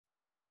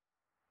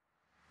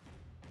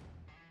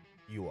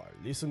You are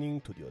listening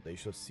to the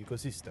Audacious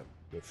Ecosystem,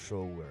 the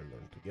show where we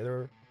learn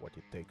together what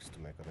it takes to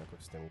make an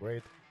ecosystem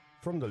great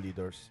from the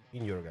leaders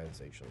in your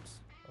organizations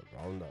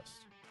around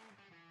us.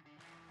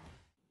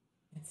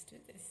 Let's do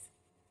this.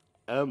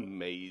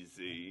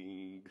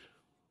 Amazing.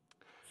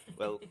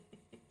 Well,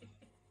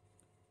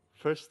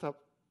 first up,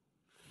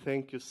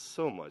 thank you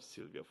so much,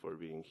 Sylvia, for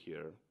being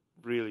here.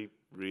 Really,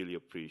 really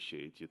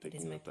appreciate you It is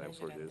taking the my time pleasure,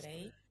 for this.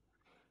 Andrei.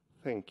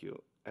 Thank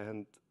you.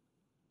 And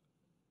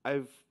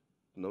I've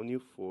known you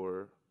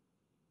for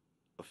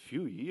a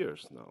few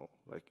years now.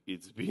 Like,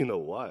 it's been a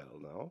while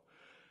now.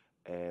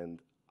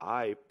 And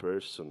I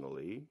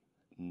personally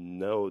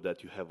know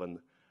that you have an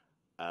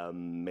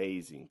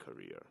amazing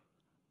career.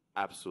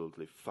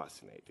 Absolutely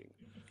fascinating.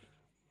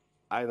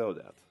 I know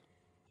that.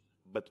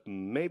 But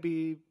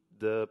maybe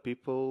the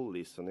people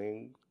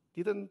listening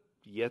didn't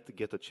yet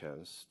get a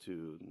chance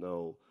to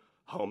know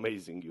how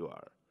amazing you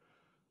are.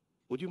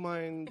 Would you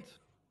mind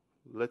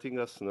letting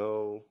us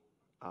know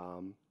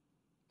um,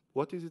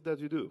 what is it that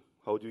you do?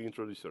 How do you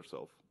introduce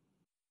yourself?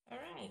 All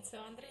right, so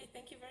Andrei,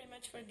 thank you very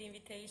much for the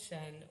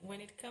invitation.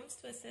 When it comes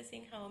to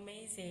assessing how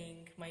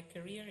amazing my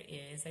career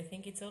is, I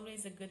think it's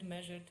always a good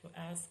measure to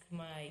ask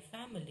my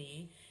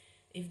family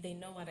if they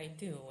know what I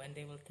do, and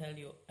they will tell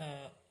you,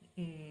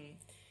 mm,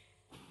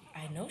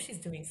 I know she's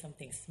doing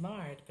something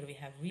smart, but we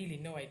have really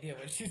no idea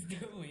what she's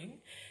doing.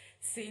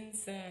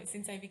 Since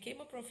I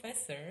became a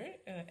professor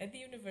at the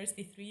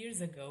university 3 years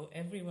ago,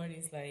 everyone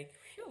is like,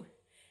 "Phew,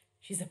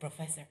 she's a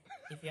professor."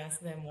 If you ask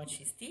them what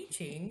she's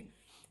teaching,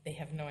 they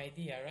have no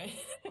idea, right?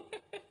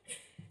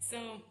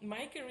 So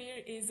my career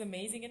is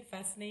amazing and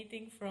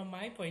fascinating from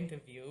my point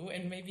of view,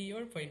 and maybe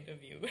your point of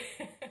view.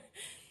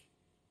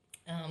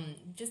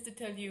 Just to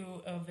tell you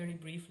very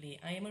briefly,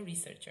 I am a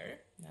researcher.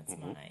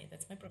 Hmm.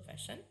 That's my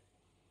profession.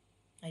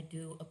 I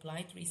do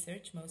applied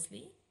research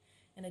mostly,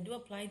 and I do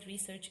applied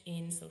research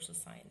in social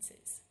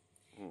sciences.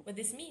 What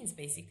this means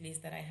basically is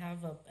that I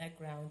have a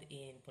background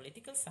in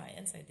political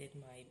science. I did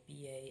my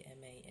BA,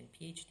 MA, and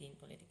PhD in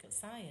political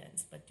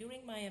science. But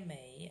during my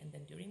MA and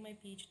then during my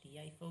PhD,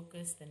 I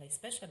focused and I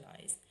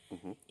specialized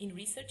Hmm. in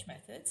research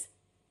methods.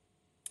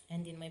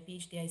 And in my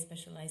PhD, I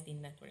specialized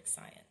in network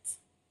science.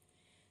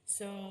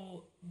 So,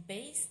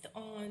 based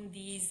on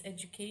these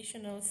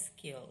educational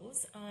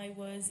skills, I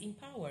was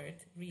empowered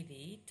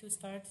really to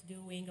start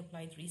doing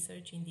applied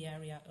research in the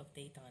area of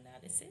data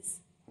analysis.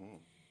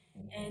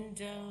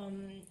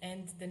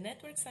 And the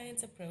network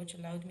science approach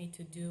allowed me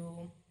to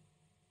do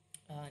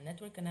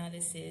network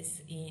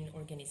analysis in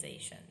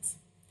organizations.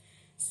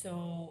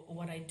 So,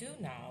 what I do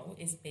now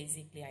is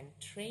basically I'm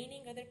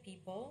training other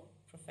people,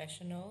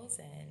 professionals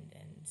and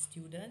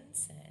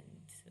students and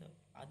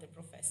other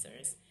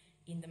professors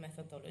in the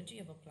methodology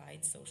of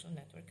applied social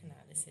network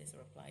analysis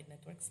or applied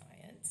network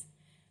science.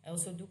 I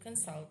also do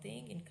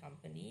consulting in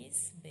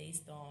companies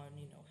based on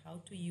how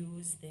to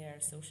use their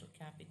social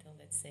capital,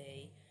 let's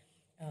say,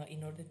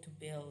 in order to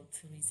build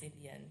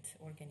resilient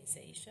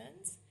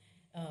organizations.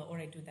 Or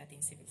I do that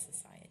in civil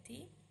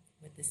society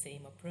with the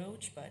same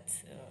approach, but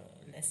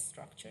less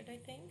structured, I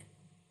think.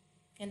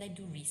 And I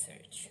do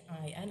research.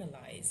 I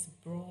analyze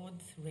broad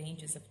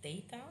ranges of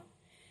data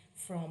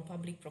from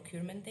public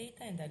procurement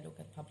data, and I look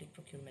at public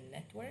procurement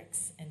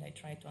networks, and I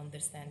try to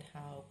understand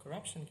how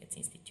corruption gets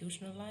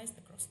institutionalized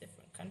across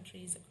different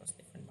countries, across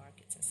different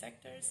markets and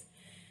sectors.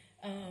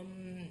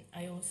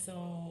 I also,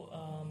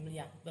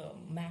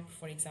 map,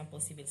 for example,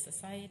 civil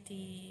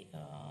society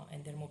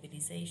and their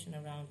mobilization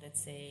around,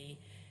 let's say,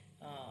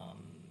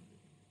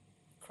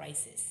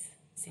 crisis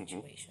Hmm.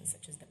 situations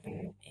such as the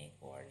pandemic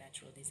or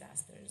natural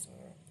disasters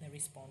or the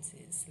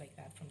responses like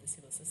that from the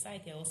civil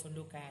society. I also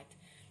look at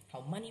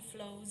how money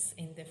flows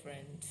in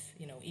different,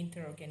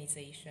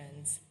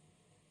 inter-organizations,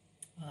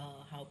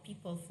 how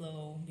people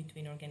flow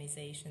between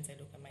organizations. I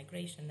look at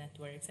migration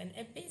networks and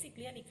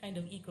basically any kind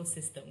of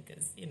ecosystem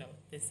because,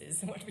 this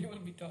is what we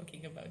will be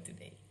talking about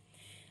today.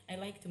 I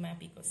like to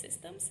map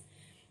ecosystems,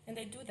 and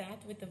I do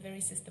that with a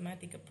very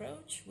systematic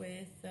approach,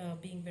 with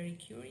being very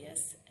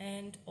curious,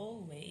 and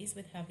always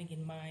with having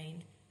in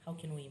mind how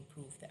can we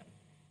improve them.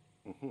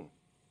 Hmm.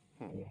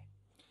 Hmm.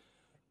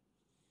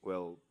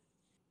 Well,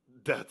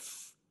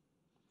 that's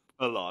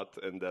a lot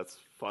and that's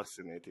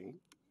fascinating.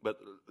 But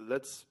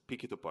let's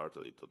pick it apart a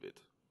little bit.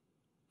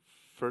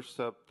 First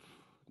up,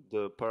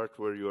 the part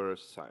where you're a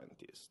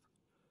scientist.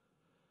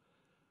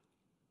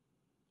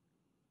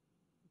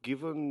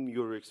 Given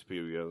your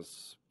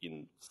experience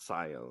in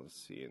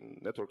science, in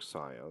network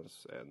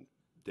science, and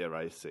dare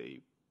I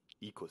say,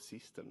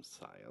 ecosystem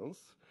science,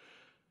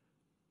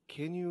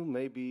 can you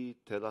maybe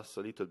tell us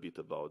a little bit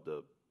about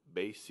the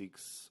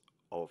basics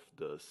of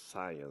the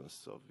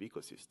science of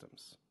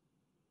ecosystems?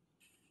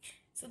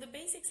 So the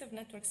basics of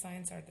network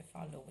science are the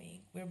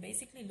following. We're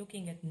basically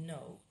looking at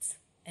nodes,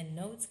 and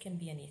nodes can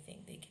be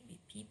anything. They can be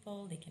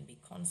people, they can be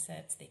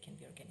concepts, they can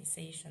be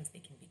organizations, they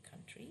can be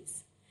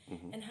countries,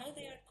 Hmm. and how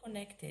they are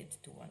connected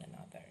to one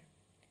another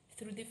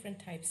through different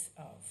types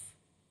of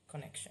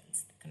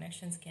connections. The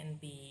connections can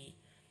be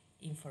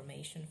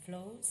information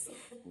flows,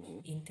 Hmm.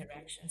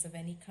 interactions of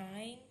any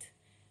kind,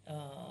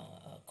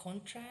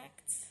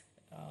 contracts,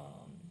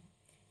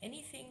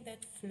 anything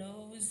that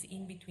flows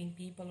in between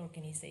people,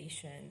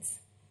 organizations,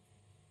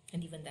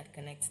 and even that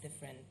connects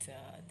different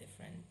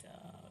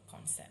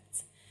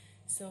concepts.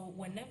 So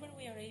whenever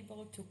we are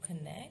able to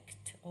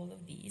connect all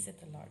of these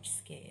at a large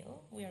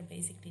scale, we are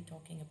basically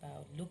talking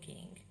about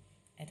looking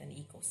at an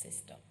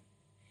ecosystem.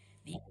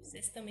 The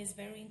ecosystem is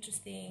very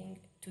interesting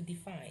to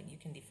define. You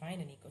can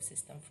define an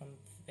ecosystem from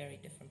very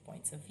different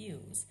points of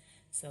views.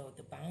 So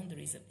the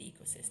boundaries of the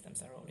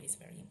ecosystems are always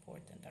very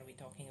important. Are we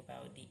talking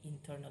about the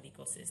internal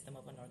ecosystem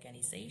of an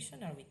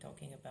organization? Are we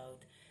talking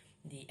about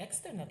the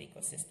external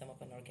ecosystem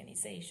of an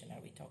organization?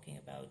 Are we talking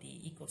about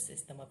the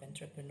ecosystem of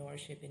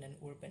entrepreneurship in an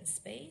urban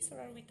space? Or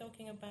are we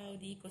talking about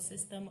the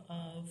ecosystem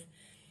of,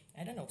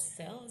 I don't know,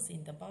 cells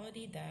in the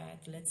body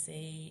that, let's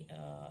say,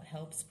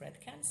 help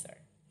spread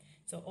cancer?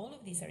 So all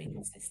of these are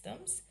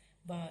ecosystems,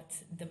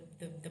 but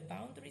the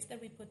boundaries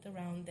that we put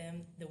around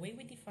them, the way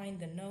we define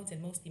the nodes,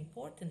 and most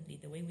importantly,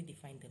 the way we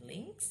define the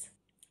links,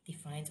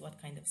 defines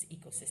what kind of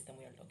ecosystem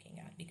we are looking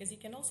at. Because you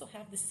can also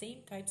have the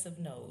same types of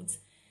nodes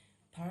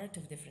part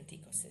of different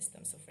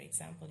ecosystems. So for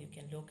example, you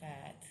can look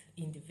at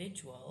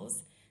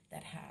individuals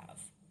that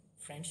have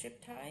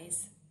friendship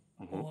ties,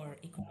 or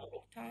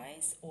economic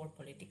ties, or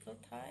political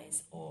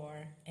ties,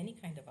 or any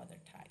kind of other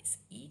ties.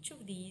 Each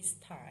of these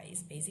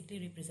ties basically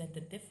represent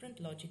a different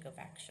logic of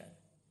action,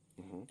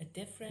 a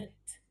different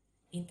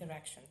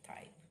interaction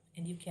type.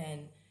 And you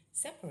can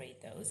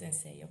separate those and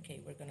say,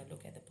 okay, we're going to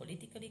look at the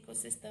political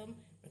ecosystem,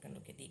 we're going to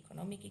look at the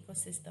economic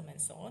ecosystem, and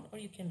so on. Or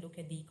you can look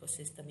at the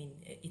ecosystem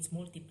in its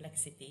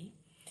multiplexity,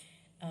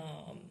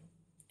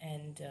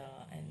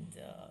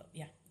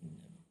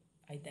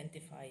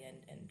 identify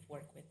and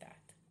work with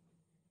that.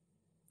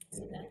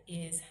 So that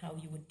is how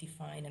you would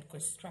define and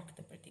construct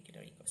a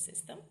particular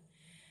ecosystem.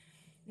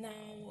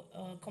 Now,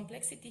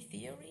 complexity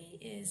theory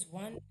is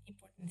one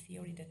important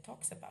theory that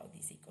talks about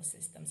these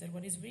ecosystems. And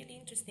what is really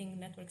interesting,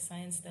 network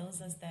science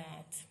tells us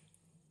that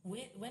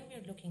when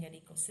we're looking at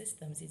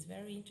ecosystems, it's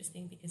very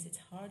interesting because it's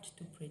hard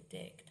to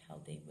predict how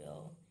they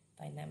will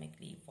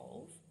dynamically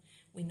evolve.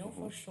 We know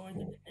for sure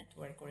that a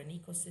network or an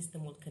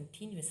ecosystem will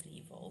continuously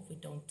evolve. We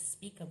don't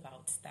speak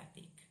about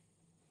static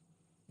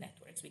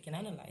networks. We can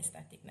analyze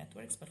static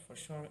networks, but for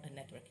sure a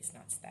network is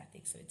not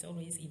static. So it's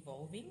always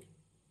evolving.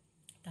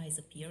 Ties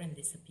appear and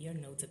disappear,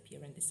 nodes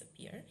appear and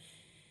disappear.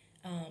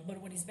 But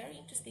what is very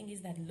interesting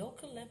is that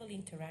local level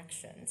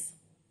interactions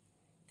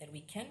that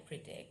we can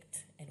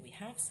predict, and we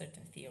have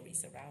certain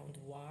theories around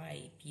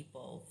why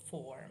people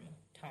form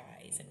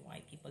ties and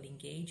why people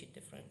engage in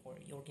different, or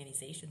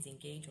organizations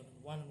engage on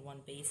a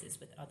one-on-one basis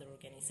with other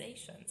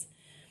organizations.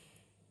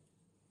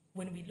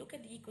 When we look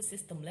at the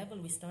ecosystem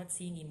level, we start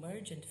seeing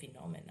emergent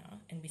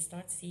phenomena, and we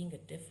start seeing a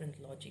different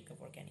logic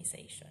of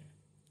organization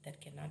that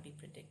cannot be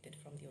predicted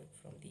from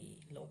the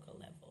local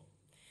level.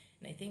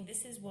 And I think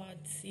this is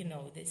what,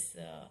 this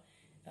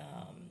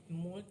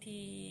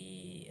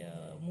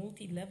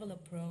multi-level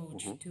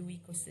approach to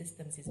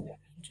ecosystems is very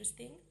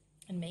interesting,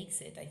 and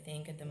makes it, I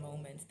think, at the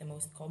moment, the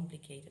most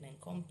complicated and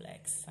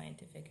complex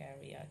scientific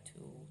area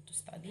to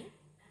study.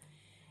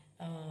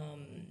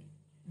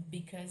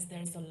 Because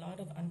there's a lot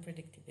of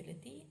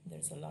unpredictability,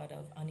 there's a lot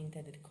of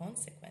unintended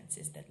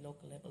consequences that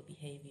local level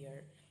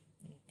behavior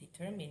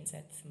determines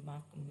at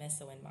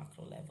meso and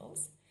macro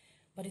levels.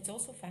 But it's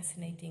also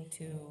fascinating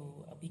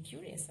to be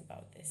curious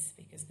about this,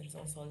 because there's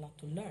also a lot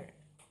to learn.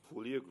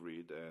 Fully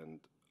agreed, and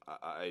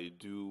I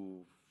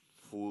do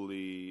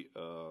fully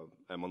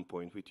am on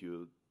point with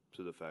you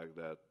to the fact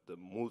that the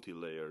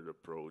multi-layered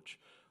approach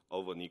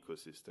of an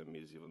ecosystem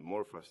is even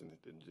more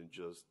fascinating than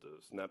just a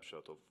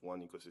snapshot of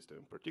one ecosystem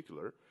in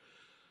particular.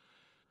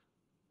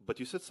 But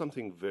you said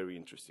something very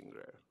interesting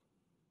there.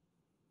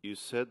 You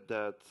said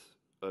that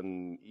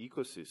an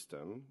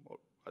ecosystem, or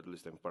at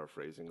least I'm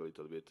paraphrasing a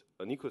little bit,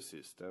 an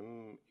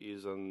ecosystem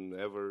is an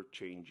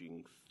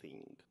ever-changing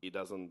thing. It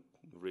doesn't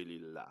really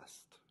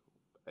last.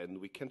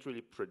 And we can't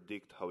really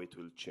predict how it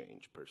will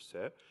change per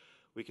se.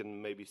 We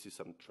can maybe see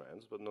some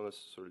trends, but not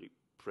necessarily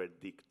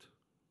predict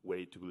where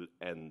it will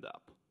end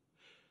up.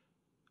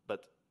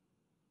 But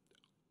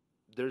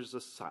there's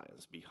a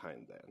science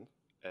behind that,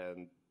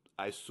 and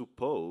I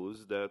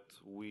suppose that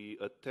we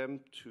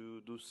attempt to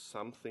do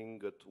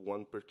something at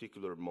one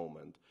particular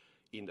moment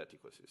in that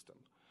ecosystem.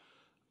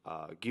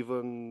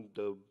 Given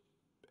the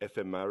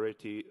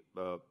ephemerity,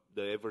 the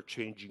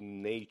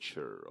ever-changing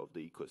nature of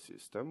the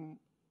ecosystem,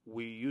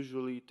 we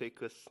usually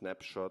take a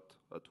snapshot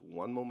at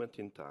one moment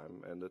in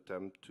time and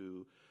attempt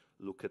to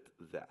look at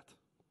that.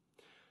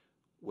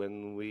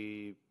 When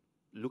we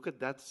look at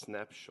that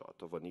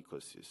snapshot of an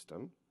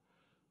ecosystem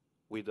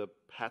with the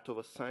hat of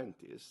a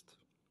scientist,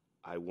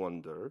 I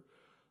wonder,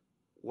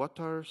 what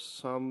are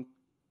some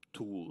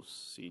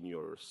tools in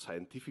your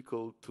scientific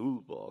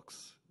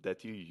toolbox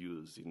that you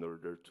use in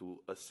order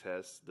to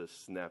assess the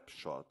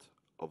snapshot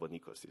of an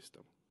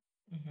ecosystem?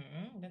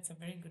 That's a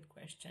very good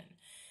question.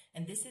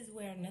 And this is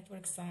where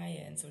network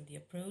science, or the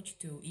approach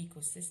to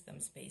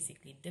ecosystems,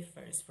 basically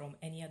differs from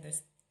any other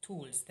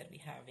tools that we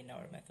have in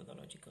our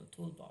methodological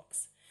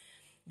toolbox.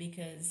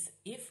 Because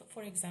if,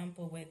 for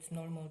example, with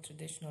normal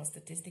traditional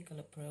statistical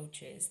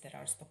approaches that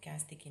are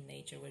stochastic in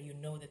nature, where you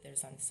know that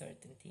there's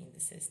uncertainty in the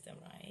system,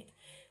 right?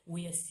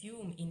 We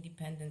assume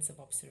independence of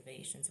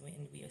observations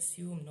and we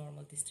assume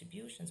normal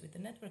distributions. With the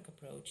network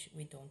approach,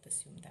 we don't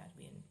assume that.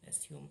 We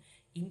assume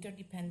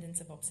interdependence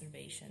of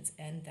observations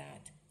and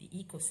that the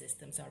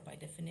ecosystems are by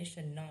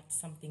definition not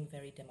something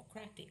very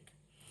democratic.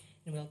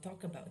 And we'll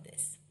talk about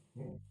this.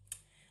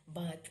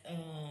 But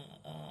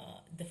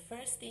the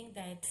first thing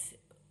that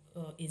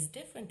is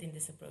different in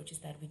this approach is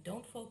that we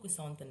don't focus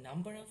on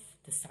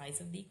the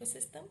size of the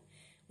ecosystem.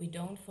 We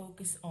don't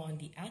focus on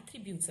the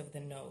attributes of the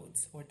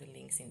nodes or the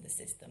links in the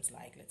systems,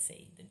 like, let's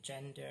say, the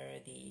gender,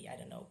 the, I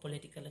don't know,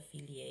 political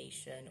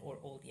affiliation, or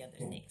all the other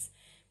things.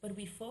 But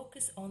we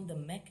focus on the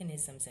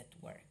mechanisms at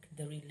work,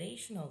 the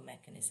relational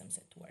mechanisms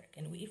at work.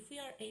 And if we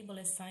are able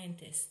as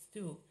scientists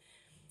to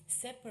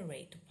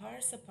separate, to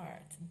parse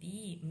apart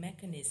the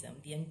mechanism,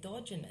 the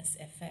endogenous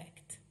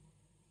effect,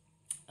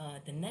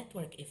 the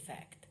network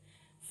effect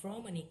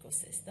from an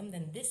ecosystem,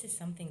 then this is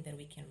something that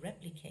we can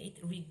replicate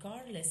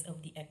regardless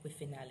of the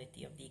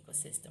equifinality of the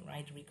ecosystem,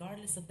 right?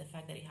 Regardless of the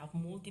fact that you have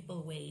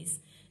multiple ways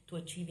to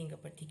achieving a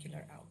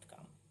particular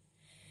outcome.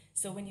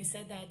 So when you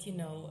said that,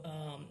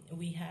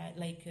 we had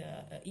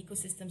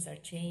ecosystems are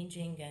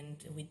changing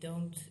and we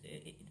don't,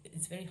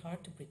 it's very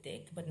hard to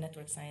predict, but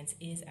network science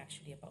is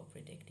actually about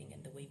predicting.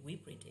 And the way we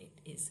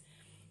predict is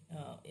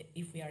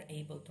if we are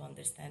able to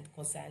understand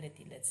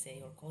causality, let's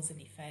say, or causal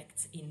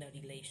effects in a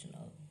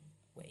relational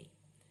way.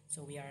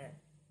 So we are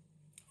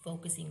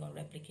focusing on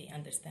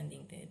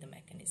understanding the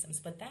mechanisms.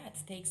 But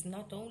that takes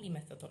not only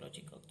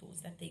methodological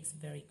tools, that takes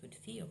very good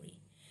theory.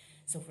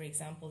 So for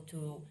example,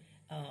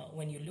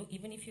 when you look,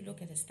 even if you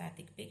look at a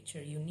static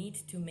picture, you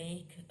need to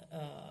make,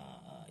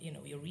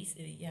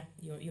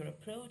 your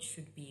approach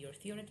should be, your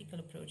theoretical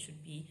approach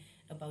should be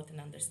about an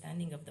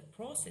understanding of the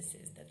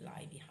processes that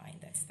lie behind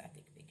that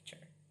static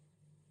picture.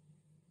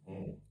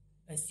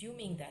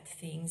 Assuming that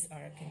things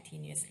are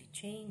continuously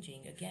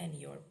changing, again,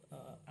 you're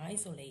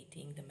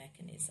isolating the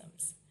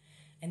mechanisms.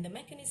 And the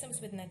mechanisms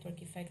with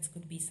network effects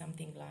could be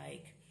something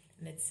like,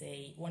 let's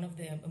say, one of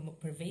the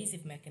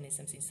pervasive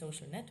mechanisms in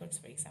social networks,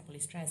 for example,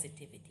 is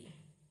transitivity.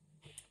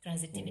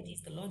 Transitivity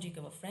is the logic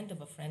of a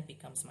friend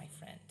becomes my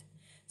friend.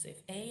 So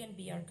if A and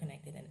B are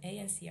connected and A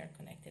and C are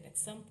connected, at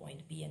some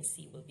point B and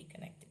C will be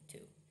connected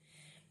too.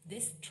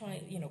 This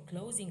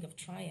closing of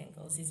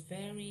triangles is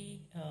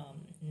very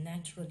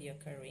naturally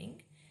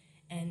occurring,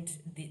 and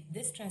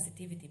this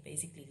transitivity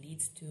basically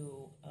leads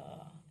to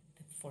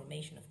the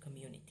formation of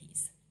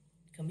communities.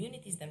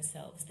 Communities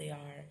themselves, they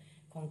are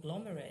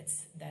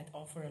conglomerates that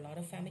offer a lot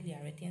of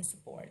familiarity and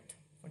support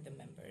for the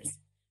members,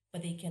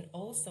 but they can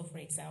also, for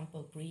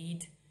example,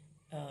 breed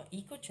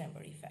echo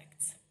chamber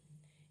effects.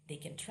 They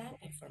can trap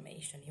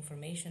information.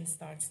 Information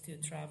starts to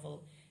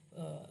travel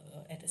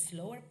at a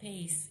slower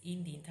pace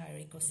in the entire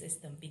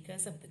ecosystem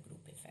because of the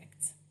group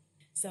effects.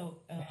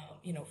 So,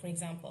 for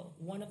example,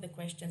 one of the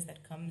questions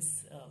that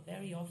comes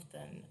very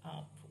often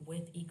up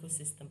with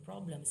ecosystem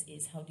problems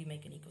is, how do you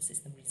make an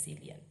ecosystem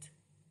resilient?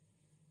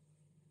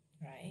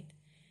 Right?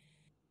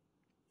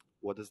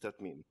 What does that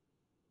mean?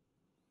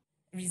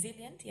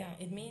 Resilient, yeah,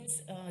 it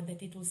means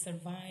that it will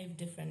survive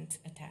different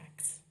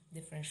attacks,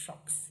 different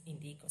shocks in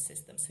the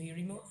ecosystem. So you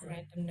remove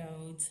random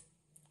nodes,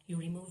 you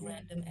remove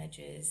random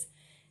edges,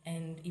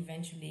 and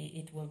eventually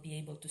it will be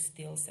able to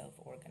still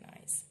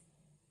self-organize.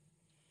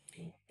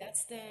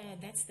 That's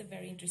the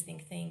very interesting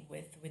thing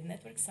with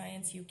network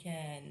science. You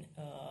can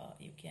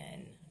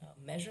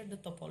measure the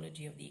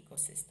topology of the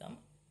ecosystem,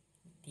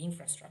 the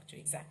infrastructure,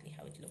 exactly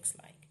how it looks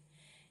like,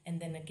 and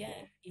then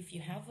again, if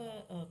you have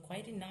a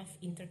quite enough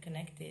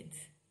interconnected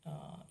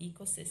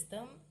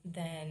ecosystem,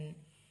 then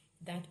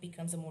that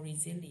becomes a more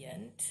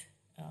resilient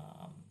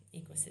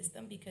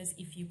ecosystem, because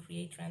if you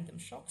create random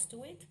shocks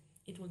to it,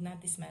 it will not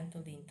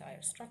dismantle the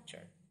entire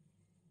structure.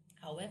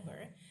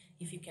 However,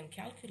 if you can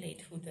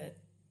calculate who the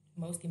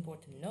most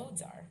important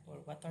nodes are, or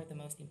what are the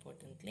most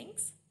important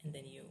links, and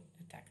then you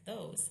attack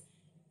those,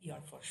 you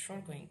are for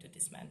sure going to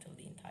dismantle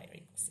the entire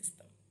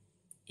ecosystem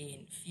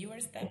in fewer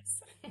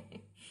steps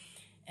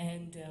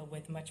and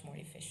with much more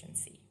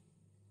efficiency.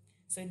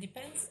 So it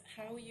depends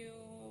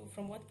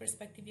from what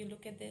perspective you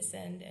look at this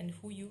and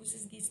who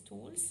uses these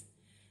tools.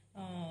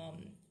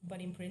 But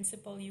in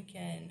principle, you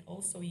can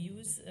also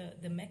use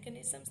the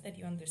mechanisms that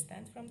you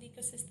understand from the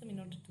ecosystem in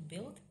order to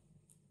build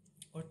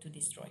or to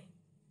destroy.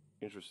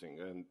 Interesting.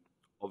 And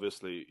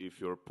obviously, if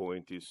your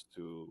point is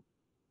to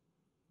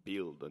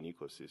build an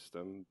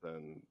ecosystem,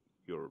 then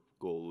your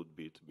goal would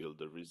be to build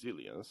the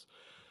resilience,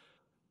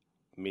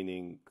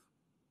 meaning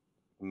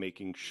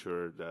making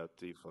sure that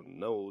if a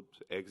node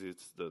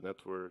exits the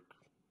network,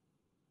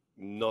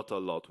 not a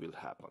lot will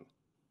happen,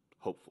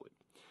 hopefully.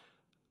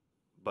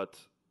 But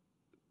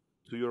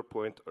to your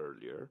point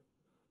earlier,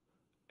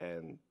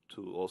 and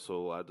to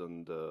also add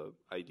on the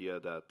idea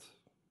that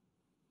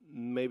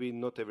maybe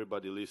not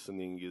everybody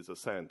listening is a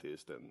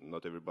scientist, and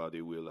not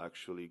everybody will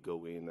actually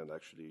go in and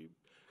actually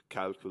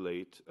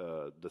calculate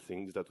the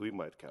things that we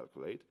might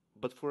calculate.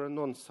 But for a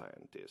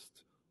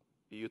non-scientist,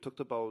 you talked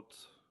about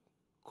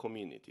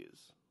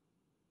communities,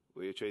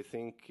 which I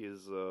think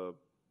is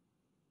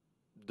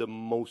the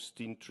most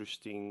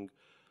interesting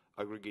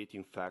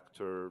aggregating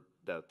factor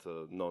that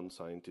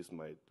non-scientists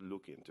might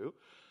look into.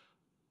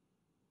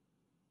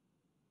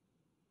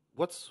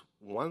 What's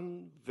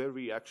one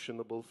very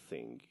actionable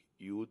thing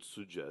you would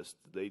suggest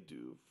they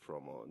do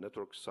from a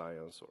network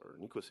science or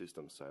an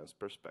ecosystem science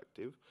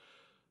perspective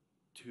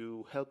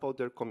to help out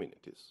their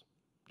communities?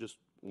 Just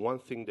one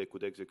thing they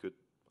could execute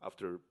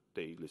after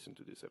they listen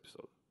to this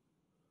episode.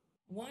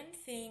 One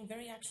thing,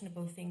 very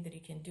actionable thing that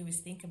you can do is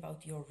think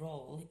about your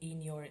role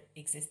in your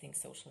existing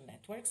social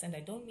networks. And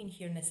I don't mean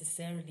here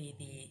necessarily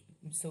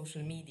the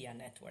social media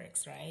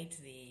networks, right?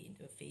 The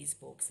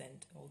Facebooks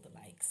and all the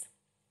likes.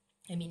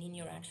 I mean, in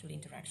your actual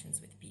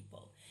interactions with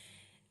people.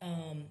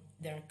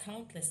 There are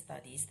countless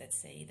studies that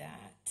say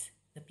that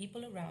the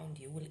people around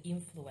you will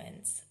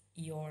influence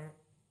your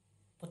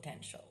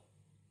potential.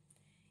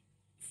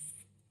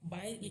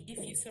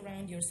 If you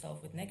surround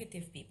yourself with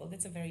negative people,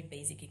 that's a very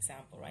basic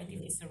example, right? If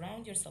you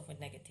surround yourself with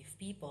negative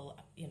people,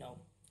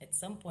 at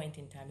some point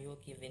in time, you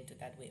will give in to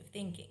that way of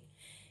thinking.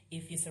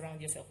 If you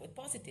surround yourself with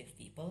positive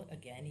people,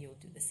 again, you'll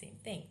do the same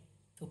thing.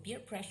 So peer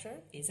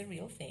pressure is a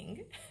real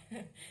thing.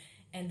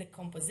 And the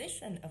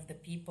composition of the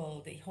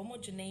people, the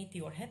homogeneity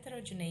or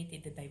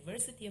heterogeneity, the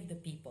diversity of the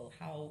people,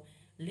 how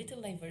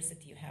little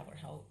diversity you have or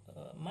how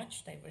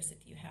much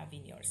diversity you have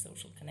in your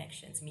social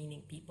connections,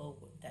 meaning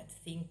people that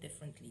think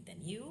differently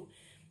than you,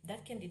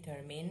 that can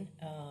determine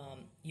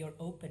your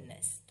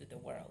openness to the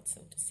world,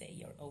 so to say,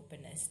 your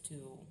openness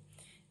to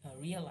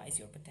realize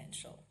your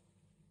potential.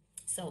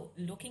 So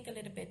looking a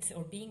little bit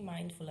or being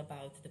mindful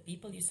about the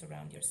people you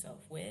surround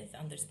yourself with,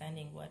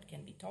 understanding what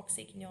can be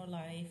toxic in your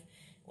life,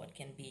 what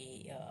can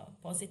be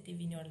positive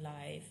in your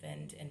life,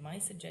 and my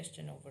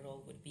suggestion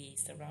overall would be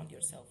surround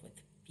yourself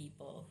with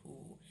people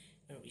who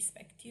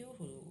respect you,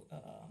 who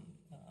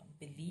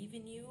believe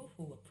in you,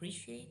 who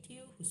appreciate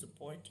you, who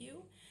support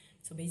you.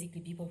 So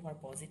basically people who are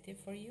positive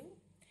for you.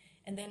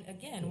 And then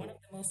again, one of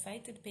the most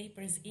cited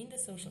papers in the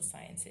social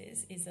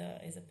sciences is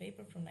a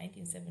paper from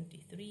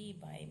 1973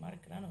 by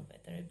Mark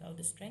Granovetter about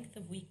the strength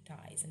of weak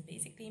ties. And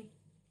basically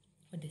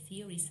what the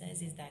theory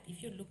says is that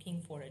if you're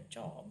looking for a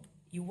job,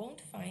 you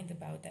won't find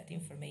about that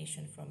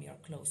information from your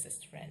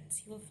closest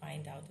friends. You will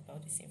find out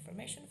about this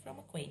information from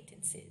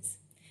acquaintances.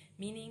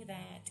 Meaning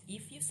that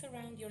if you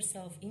surround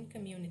yourself in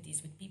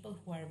communities with people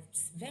who are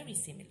very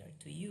similar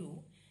to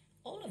you,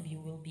 all of you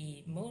will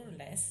be more or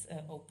less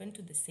open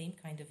to the same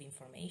kind of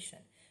information.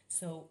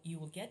 So you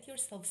will get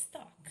yourself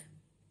stuck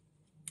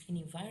in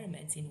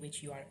environments in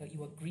which you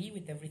agree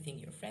with everything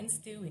your friends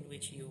do, in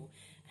which you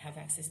have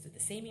access to the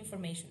same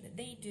information that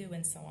they do,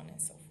 and so on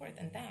and so forth.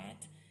 And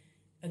that,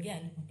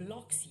 again,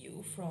 blocks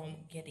you from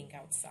getting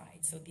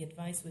outside. So the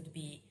advice would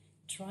be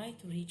try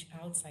to reach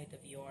outside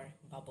of your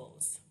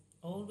bubbles.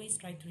 Always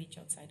try to reach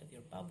outside of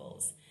your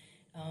bubbles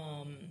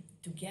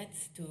to get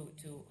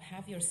to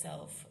have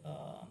yourself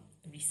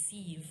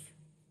receive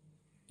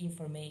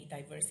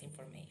diverse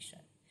information.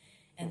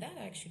 And that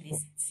actually,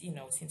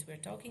 since we're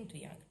talking to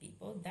young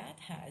people, that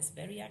has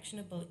very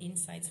actionable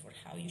insights for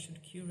how you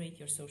should curate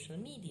your social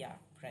media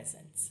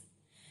presence.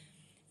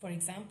 For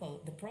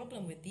example, the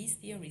problem with these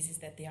theories is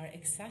that they are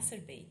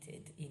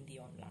exacerbated in the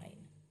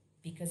online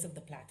because of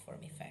the platform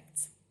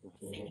effects.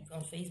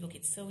 On Facebook,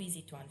 it's so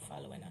easy to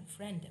unfollow and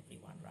unfriend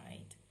everyone,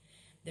 right?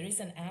 There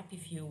is an app,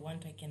 if you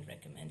want, I can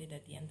recommend it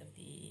at the end of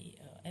the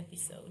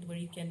episode, where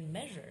you can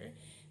measure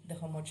the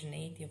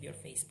homogeneity of your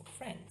Facebook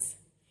friends.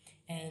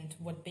 And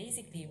what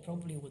basically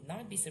probably would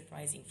not be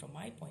surprising from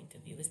my point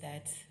of view is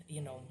that,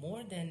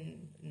 more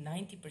than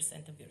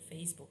 90% of your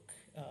Facebook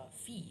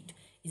feed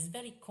is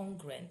very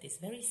congruent, is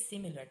very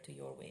similar to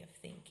your way of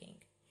thinking.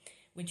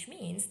 Which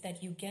means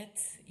that you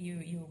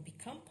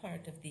become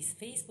part of this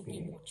Facebook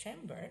echo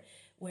chamber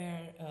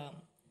where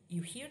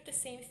you hear the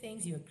same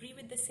things, you agree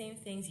with the same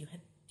things,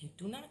 you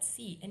do not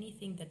see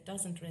anything that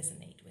doesn't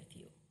resonate with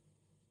you.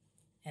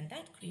 And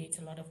that creates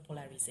a lot of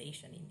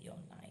polarization in the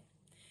online.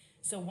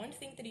 So one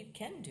thing that you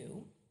can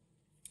do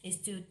is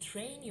to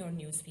train your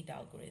newsfeed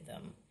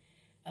algorithm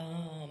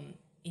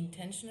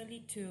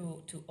intentionally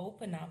to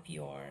open up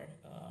your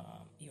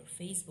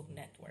Facebook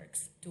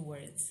networks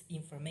towards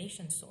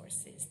information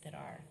sources that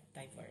are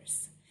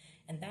diverse.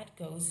 And that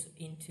goes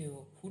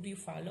into who do you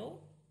follow,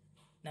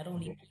 not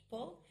only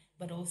people,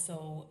 but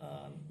also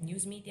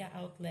news media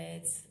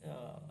outlets,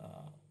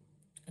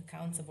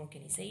 accounts of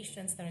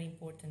organizations that are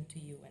important to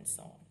you, and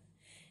so on.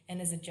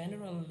 And as a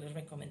general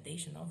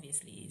recommendation,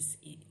 obviously, is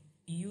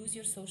use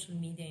your social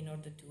media in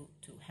order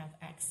to have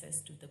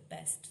access to the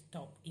best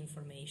top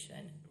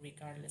information,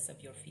 regardless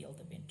of your field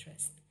of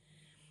interest.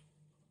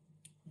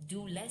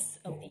 Do less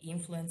of the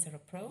influencer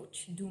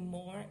approach, do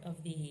more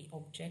of the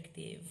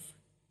objective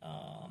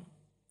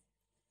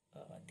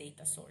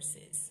data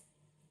sources,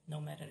 no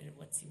matter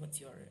what's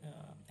your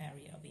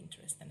area of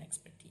interest and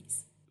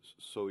expertise.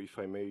 So if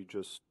I may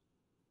just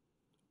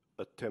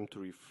attempt to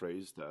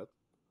rephrase that,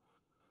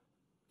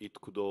 it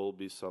could all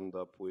be summed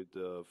up with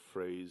the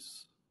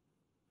phrase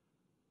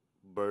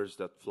birds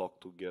that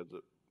flock together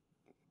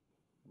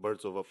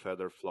birds of a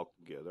feather flock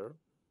together,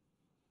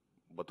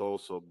 but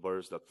also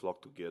birds that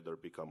flock together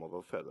become of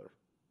a feather.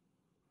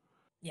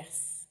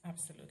 Yes,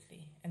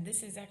 absolutely. And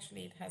this is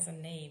actually, it has a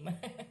name.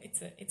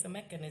 It's a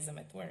mechanism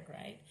at work,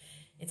 right?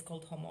 It's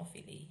called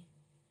homophily.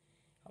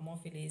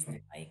 Homophily is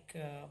the like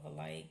of a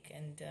like,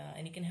 and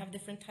you can have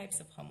different types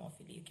of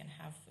homophily. You can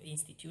have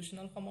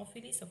institutional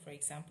homophily. So, for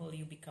example,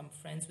 you become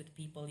friends with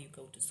people you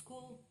go to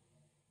school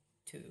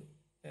to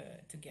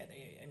together.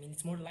 I mean,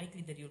 it's more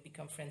likely that you'll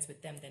become friends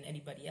with them than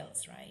anybody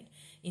else, right?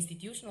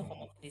 Institutional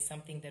homophily is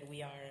something that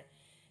we are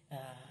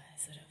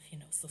sort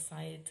of,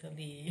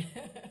 societally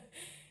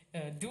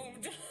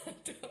doomed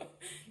to,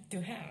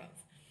 to have.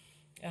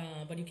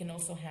 But you can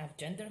also have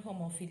gender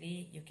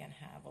homophily. You can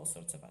have all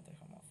sorts of other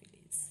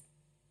homophilies.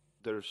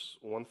 There's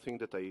one thing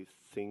that I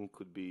think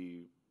could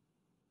be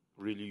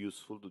really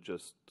useful to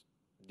just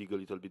dig a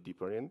little bit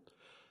deeper in.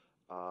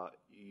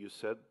 You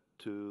said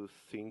to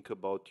think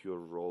about your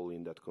role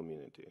in that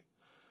community.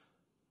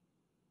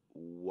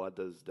 What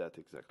does that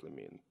exactly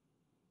mean?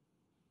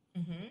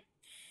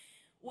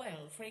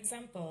 Well, for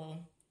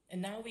example,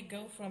 and now we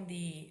go from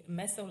the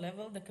meso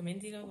level, the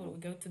community level, we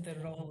go to the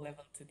role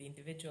level, to the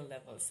individual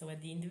level. So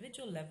at the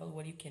individual level,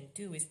 what you can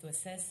do is to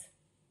assess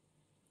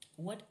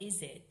what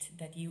is it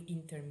that you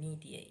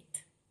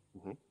intermediate.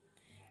 Mhm.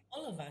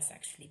 All of us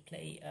actually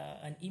play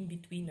an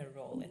in-betweener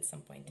role at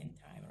some point in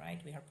time,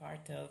 right? We are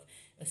part of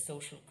a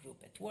social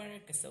group at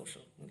work, a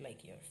social,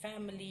 like your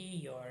family,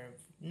 your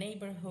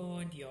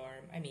neighborhood,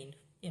 I mean,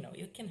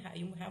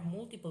 you have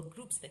multiple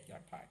groups that you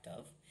are part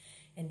of,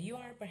 and you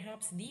are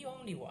perhaps the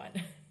only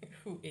one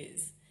who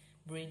is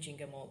bridging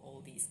among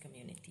all these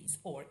communities.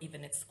 Or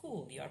even at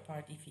school, you are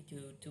part if you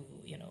do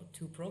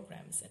two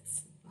programs at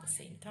the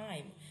same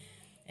time.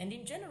 And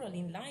in general,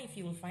 in life,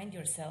 you will find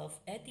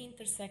yourself at the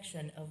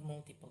intersection of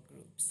multiple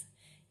groups.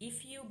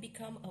 If you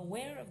become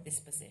aware of this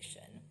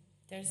position,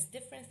 there's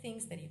different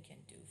things that you can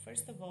do.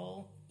 First of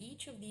all,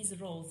 each of these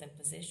roles and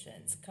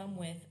positions come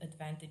with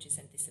advantages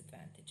and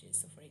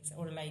disadvantages. So, for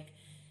example, or like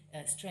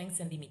strengths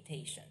and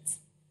limitations.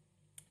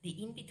 The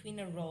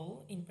in-betweener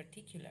role, in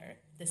particular,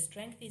 the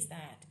strength is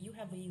that you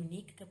have a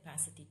unique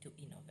capacity to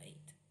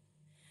innovate.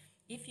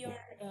 If you're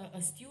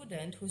a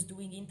student who's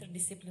doing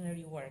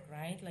interdisciplinary work,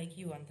 right, like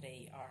you,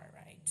 Andre, are,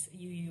 right?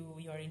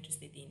 You are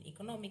interested in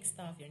economic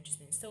stuff, you're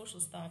interested in social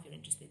stuff, you're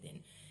interested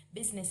in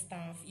business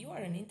stuff. You are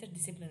an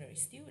interdisciplinary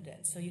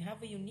student, so you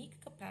have a unique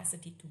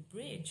capacity to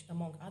bridge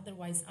among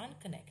otherwise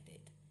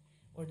unconnected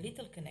or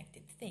little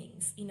connected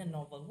things in a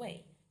novel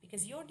way,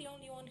 because you're the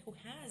only one who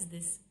has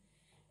this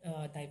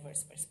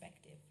diverse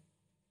perspective.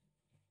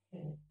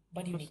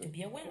 But you need to Interesting.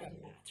 be aware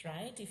of that,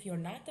 right? If you're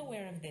not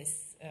aware of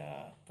this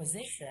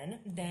position,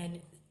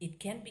 then it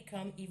can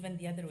become even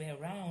the other way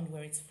around,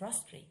 where it's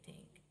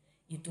frustrating.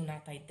 You do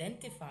not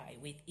identify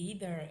with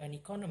either an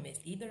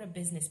economist, either a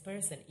business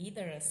person,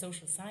 either a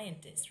social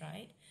scientist,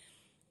 right?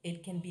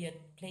 It can be a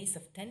place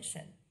of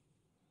tension.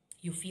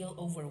 You feel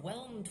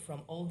overwhelmed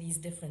from all these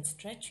different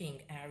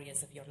stretching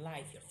areas of your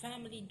life. Your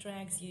family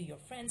drags you, your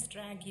friends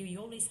drag you. You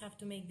always have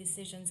to make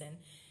decisions and,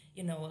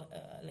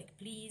 like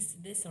please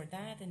this or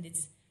that. And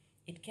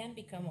it can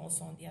become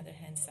also, on the other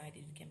hand side,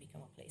 it can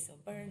become a place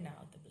of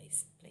burnout, a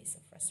place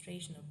of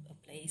frustration, a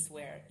place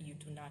where you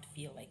do not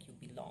feel like you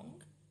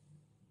belong.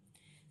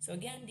 So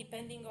again,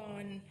 depending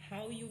on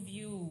how you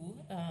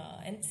view,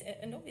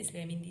 and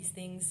obviously, I mean, these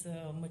things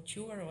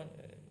mature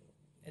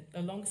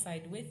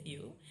alongside with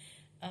you,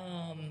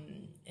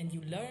 and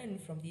you learn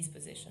from these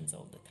positions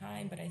all the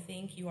time. But I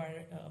think you are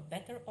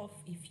better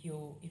off if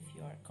you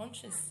are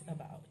conscious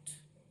about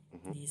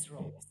Mhm. these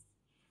roles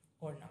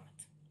or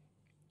not.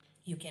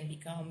 You can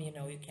become,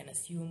 you can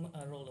assume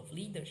a role of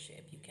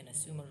leadership. You can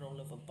assume a role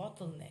of a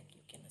bottleneck.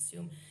 You can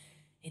assume.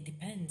 It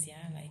depends,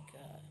 yeah. Like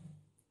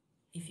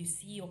if you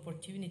see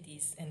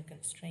opportunities and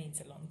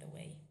constraints along the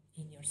way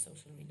in your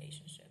social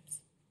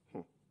relationships.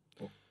 Hmm.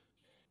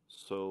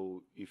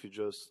 So if you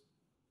just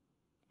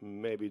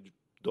maybe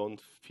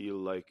don't feel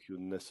like you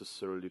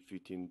necessarily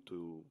fit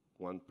into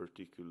one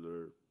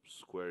particular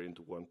square,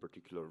 into one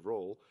particular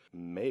role,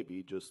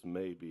 maybe, just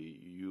maybe,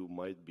 you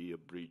might be a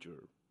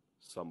bridger,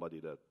 somebody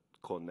that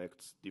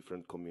connects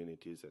different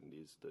communities and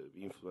is the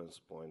influence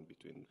point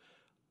between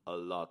a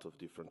lot of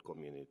different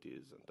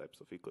communities and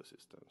types of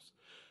ecosystems.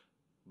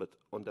 But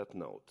on that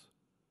note,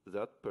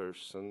 that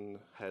person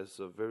has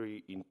a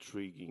very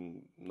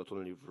intriguing, not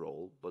only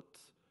role, but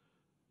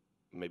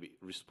maybe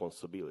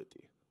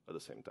responsibility at the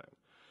same time.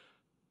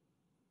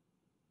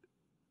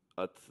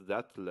 At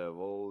that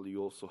level,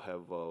 you also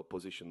have a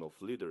position of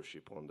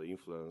leadership on the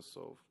influence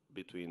of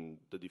between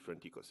the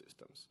different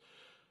ecosystems.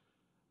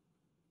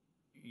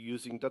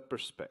 Using that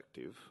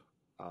perspective,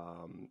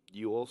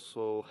 you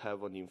also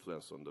have an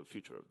influence on the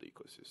future of the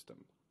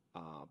ecosystem.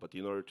 But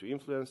in order to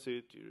influence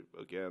it,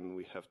 again,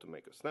 we have to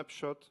make a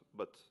snapshot.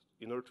 But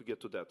in order to get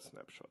to that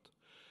snapshot,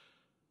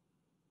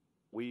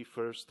 we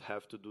first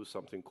have to do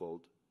something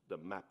called the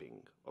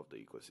mapping of the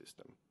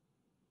ecosystem.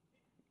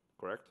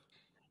 Correct?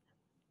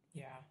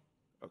 Yeah.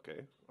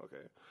 Okay,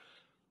 okay.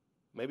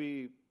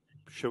 Maybe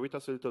share with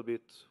us a little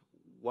bit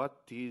what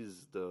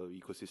is the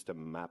ecosystem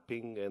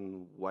mapping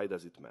and why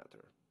does it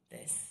matter?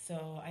 This.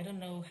 So I don't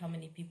know how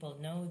many people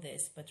know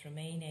this, but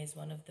Romania is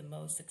one of the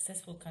most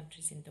successful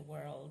countries in the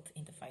world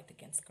in the fight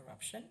against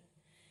corruption.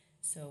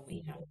 So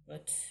we have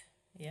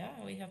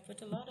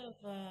put a lot of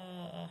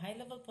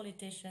high-level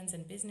politicians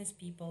and business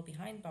people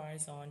behind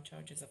bars on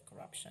charges of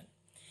corruption.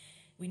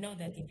 We know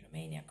that in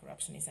Romania,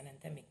 corruption is an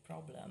endemic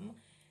problem.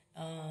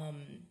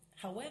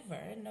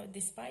 However, no,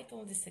 despite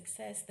all the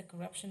success, the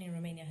corruption in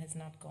Romania has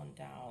not gone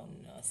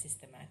down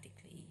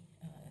systematically.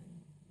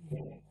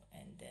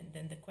 And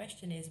then the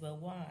question is, well,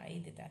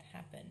 why did that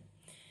happen?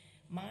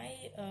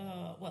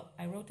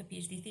 I wrote a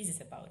PhD thesis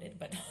about it,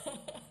 but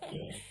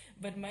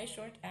but my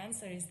short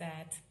answer is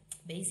that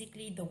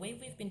basically the way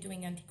we've been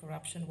doing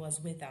anti-corruption was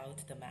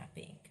without the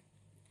mapping,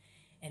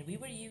 and we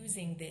were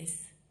using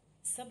this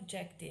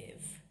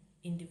subjective,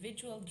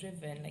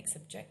 individual-driven, like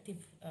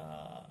subjective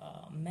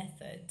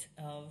method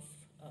of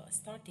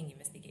starting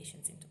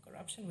investigations into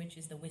corruption, which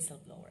is the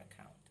whistleblower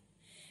account.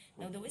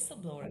 Now, the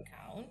whistleblower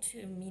account,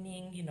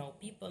 meaning,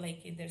 people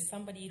like there's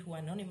somebody who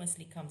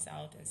anonymously comes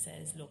out and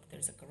says, look,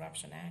 there's a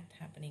corruption act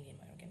happening in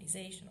my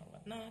organization or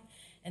whatnot,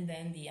 and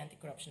then the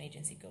anti-corruption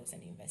agency goes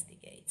and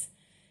investigates.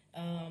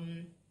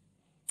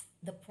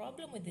 The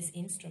problem with this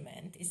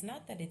instrument is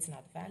not that it's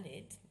not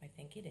valid. I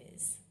think it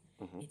is.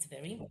 It's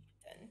very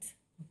important,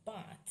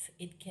 but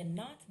it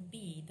cannot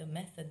be the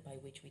method by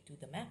which we do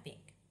the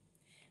mapping.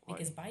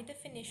 Because by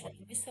definition,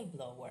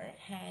 whistleblower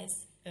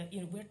has,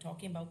 we're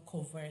talking about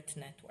covert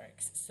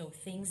networks, so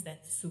things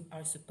that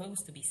are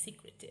supposed to be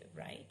secretive,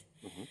 right?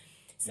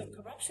 So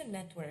corruption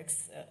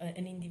networks,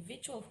 an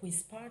individual who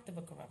is part of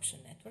a corruption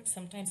network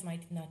sometimes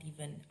might not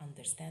even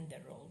understand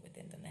their role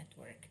within the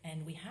network.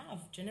 And we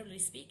have, generally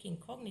speaking,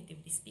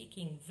 cognitively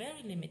speaking,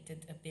 very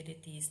limited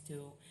abilities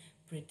to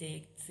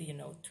predict,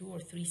 2 or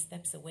 3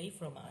 steps away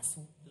from us,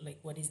 like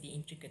what is the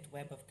intricate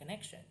web of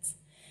connections.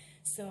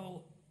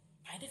 So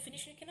by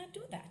definition, you cannot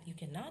do that. You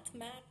cannot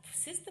map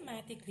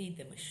systematically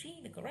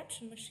the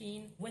corruption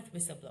machine, with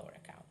whistleblower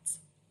accounts.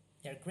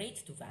 They're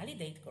great to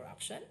validate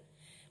corruption,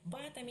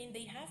 but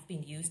they have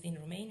been used in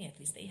Romania, at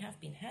least they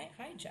have been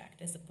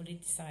hijacked as a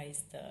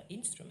politicized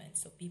instrument.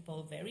 So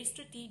people very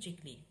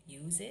strategically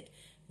use it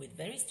with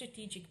very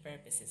strategic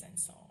purposes and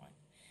so on.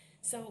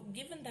 So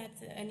given that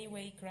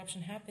anyway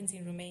corruption happens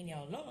in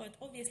Romania a lot,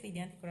 obviously the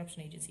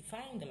anti-corruption agency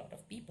found a lot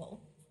of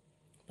people,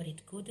 but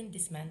it couldn't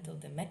dismantle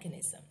the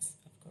mechanisms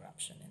of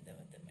corruption and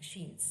the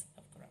machines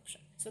of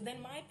corruption. So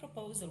then my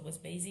proposal was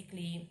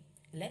basically,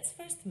 let's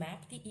first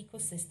map the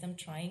ecosystem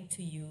trying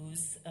to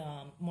use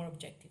more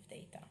objective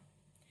data.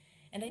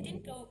 And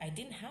I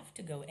didn't have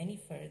to go any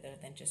further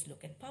than just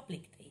look at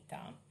public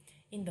data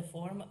in the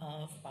form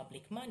of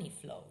public money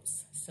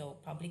flows, so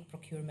public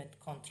procurement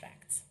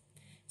contracts.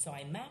 So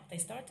I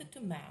started to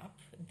map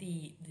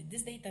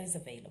this data is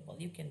available.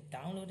 You can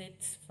download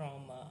it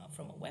from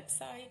a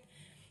website.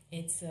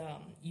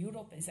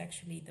 Europe is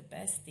actually the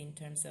best in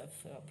terms of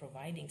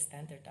providing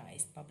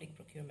standardized public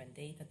procurement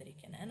data that you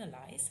can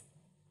analyze.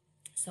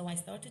 So I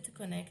started to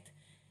connect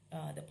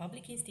the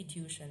public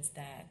institutions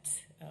that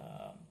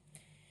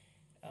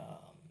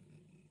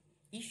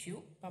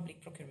issue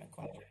public procurement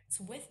contracts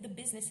with the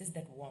businesses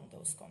that won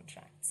those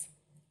contracts.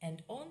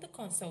 And on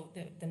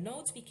the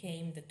nodes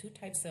became the 2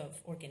 types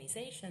of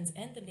organizations,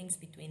 and the links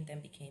between them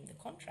became the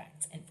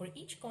contracts. And for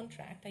each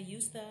contract, I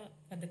used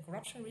the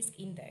corruption risk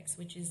index,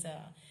 which is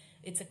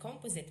it's a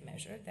composite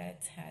measure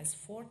that has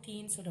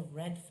 14 sort of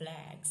red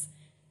flags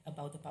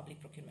about the public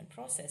procurement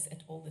process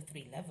at all the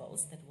 3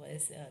 levels, that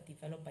was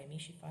developed by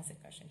Mishi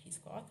Fazekas and his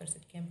co-authors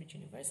at Cambridge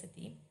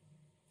University.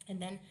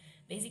 And then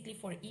basically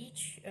for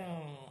each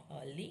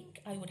link,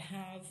 I would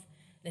have,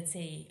 let's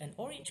say, an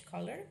orange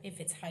color if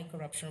it's high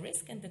corruption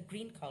risk, and the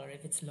green color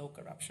if it's low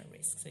corruption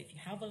risk. So if you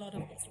have a lot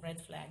of these red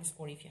flags,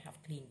 or if you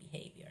have clean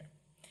behavior.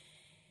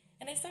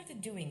 And I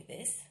started doing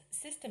this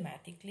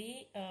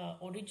systematically,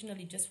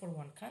 originally just for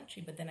 1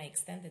 country, but then I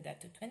extended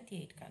that to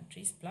 28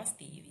 countries plus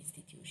the EU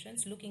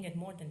institutions, looking at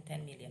more than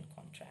 10 million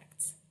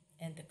contracts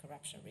and the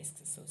corruption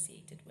risks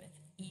associated with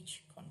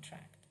each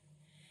contract.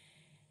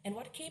 And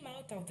what came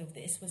out of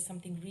this was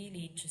something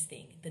really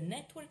interesting. The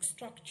network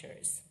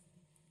structures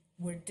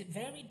were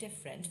very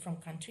different from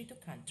country to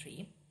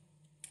country,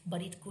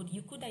 but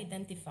you could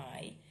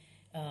identify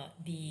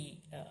the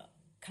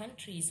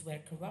countries where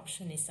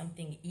corruption is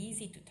something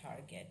easy to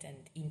target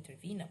and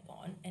intervene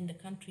upon, and the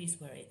countries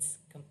where it's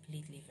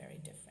completely very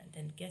different.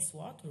 And guess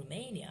what?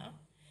 Romania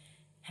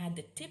had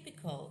the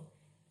typical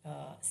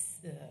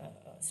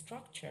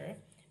structure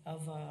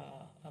of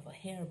a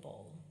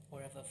hairball,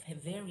 or of a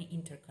very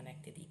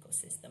interconnected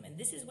ecosystem. And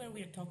this is where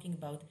we're talking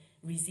about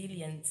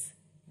resilience,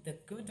 the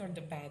good or the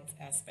bad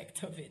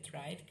aspect of it,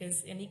 right?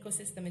 Because an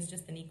ecosystem is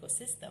just an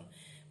ecosystem.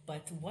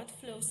 But what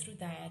flows through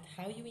that,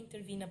 how you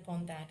intervene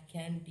upon that,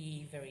 can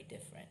be very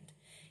different.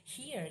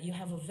 Here, you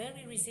have a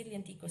very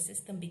resilient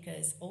ecosystem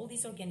because all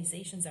these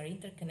organizations are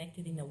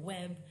interconnected in a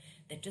web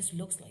that just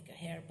looks like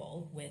a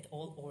hairball with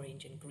all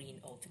orange and green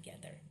all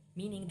together.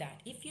 Meaning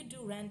that if you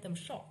do random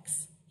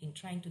shocks in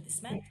trying to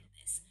dismantle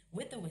this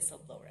with the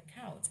whistleblower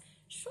accounts,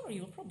 Sure,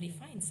 you'll probably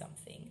find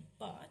something,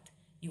 but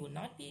you will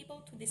not be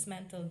able to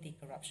dismantle the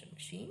corruption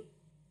machine,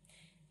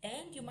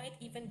 and you might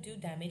even do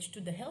damage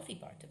to the healthy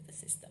part of the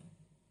system.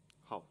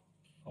 How?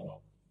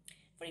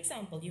 For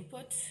example, you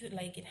put,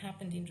 like it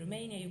happened in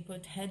Romania, you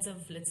put heads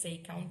of, let's say,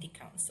 county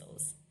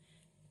councils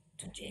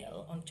to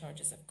jail on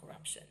charges of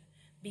corruption.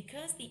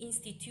 Because the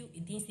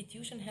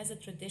institution has a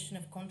tradition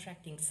of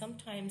contracting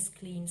sometimes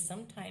clean,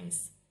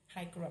 sometimes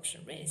high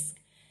corruption risk,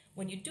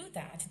 when you do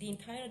that, the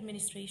entire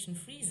administration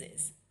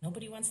freezes.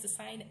 Nobody wants to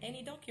sign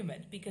any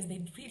document because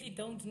they really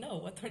don't know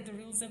what are the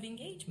rules of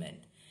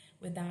engagement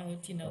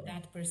without,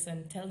 that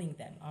person telling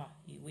them,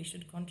 we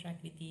should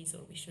contract with these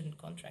or we shouldn't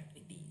contract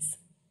with these,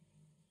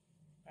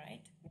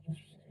 right?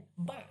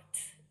 But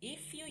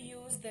if you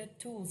use the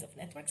tools of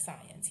network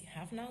science, you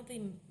have now the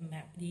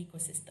map, the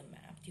ecosystem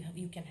mapped.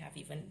 You can have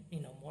even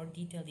more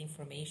detailed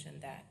information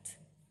that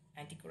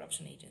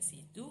anti-corruption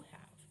agencies do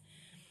have.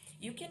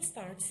 You can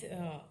start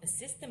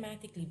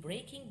systematically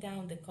breaking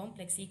down the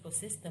complex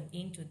ecosystem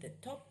into the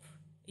top,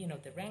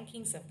 the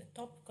rankings of the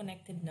top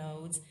connected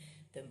nodes,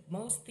 the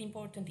most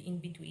important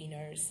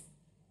in-betweeners,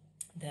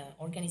 the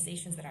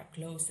organizations that are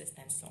closest,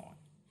 and so on.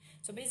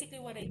 So basically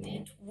what I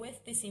did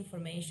with this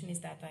information is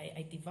that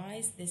I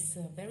devised this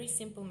very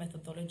simple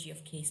methodology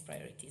of case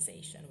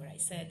prioritization, where I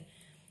said,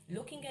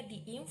 looking at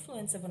the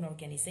influence of an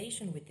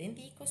organization within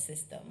the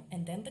ecosystem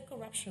and then the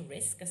corruption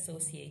risk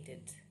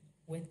associated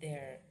with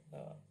their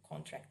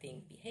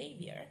contracting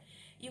behavior,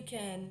 you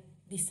can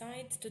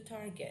decide to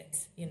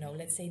target,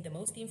 let's say the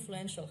most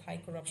influential high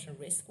corruption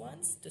risk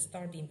ones to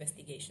start the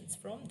investigations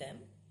from them.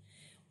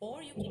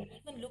 Or you can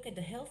even look at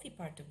the healthy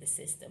part of the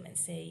system and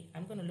say,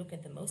 I'm going to look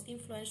at the most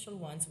influential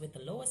ones with the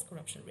lowest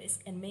corruption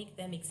risk and make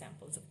them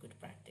examples of good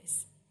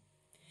practice.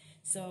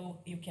 So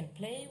you can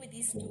play with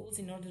these tools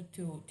in order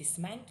to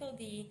dismantle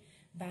the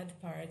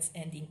bad parts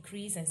and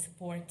increase and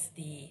support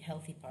the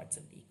healthy parts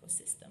of the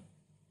ecosystem.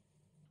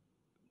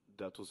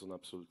 That was an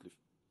absolutely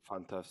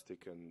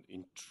fantastic and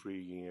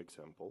intriguing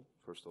example,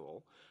 first of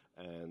all.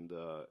 And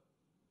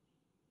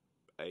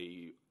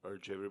I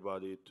urge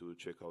everybody to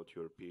check out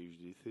your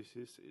PhD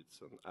thesis.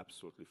 It's an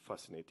absolutely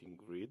fascinating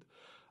read.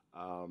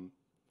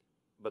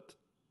 But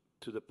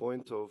to the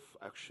point of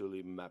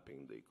actually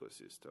mapping the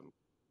ecosystem,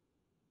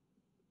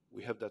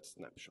 we have that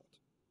snapshot.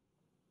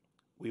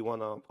 We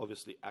want to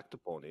obviously act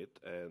upon it,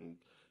 and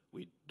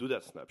we do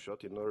that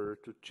snapshot in order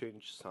to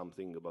change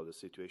something about the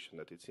situation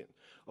that it's in.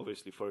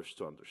 Obviously, first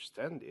to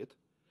understand it,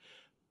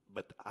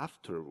 but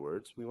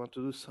afterwards, we want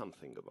to do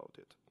something about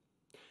it.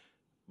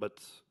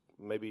 But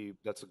maybe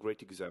that's a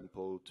great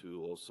example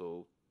to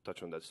also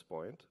touch on this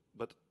point.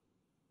 But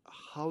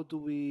how do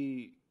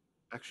we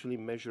actually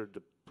measure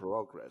the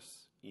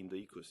progress in the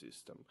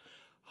ecosystem?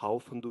 How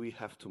often do we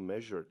have to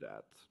measure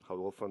that? How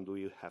often do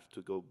we have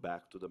to go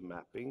back to the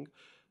mapping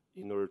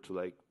in order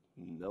to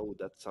know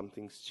that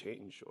something's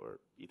changed or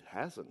it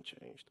hasn't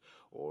changed?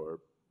 Or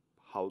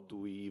how do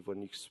we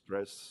even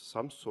express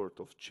some sort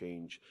of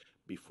change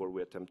before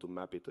we attempt to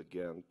map it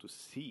again to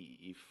see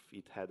if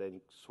it had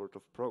any sort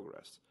of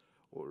progress?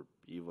 Or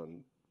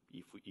even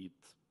if it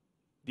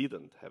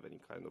didn't have any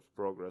kind of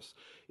progress,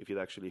 if it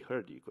actually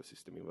hurt the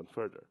ecosystem even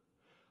further.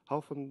 How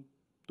often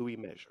do we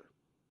measure?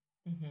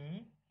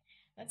 Mm-hmm.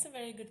 That's a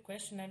very good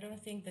question. I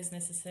don't think there's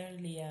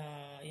necessarily a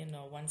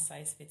one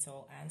size fits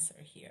all answer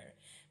here,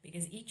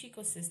 because each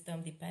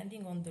ecosystem,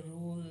 depending on the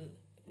rule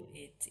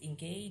it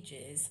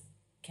engages,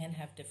 can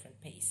have different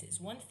paces.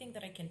 One thing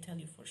that I can tell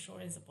you for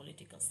sure as a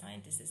political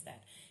scientist is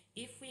that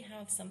if we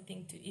have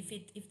something to, if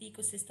the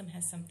ecosystem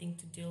has something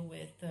to deal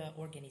with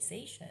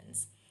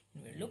organizations,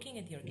 and we're looking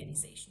at the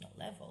organizational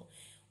level,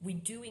 we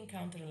do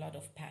encounter a lot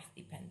of path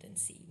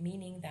dependency,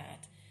 meaning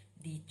that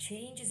the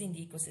changes in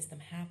the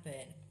ecosystem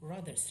happen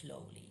rather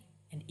slowly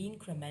and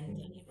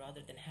incrementally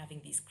rather than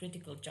having these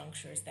critical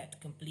junctures that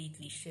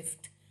completely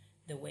shift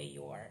the way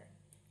you are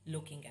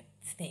looking at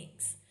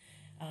things.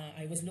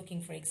 I was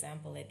looking, for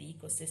example, at the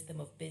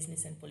ecosystem of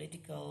business and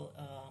political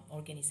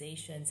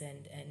organizations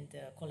and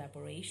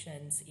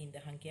collaborations in the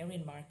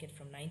Hungarian market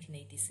from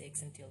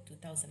 1986 until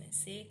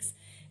 2006.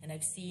 And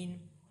I've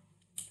seen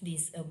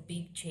these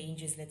big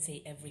changes, let's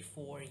say, every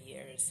 4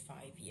 years,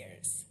 5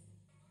 years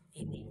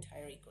in the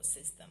entire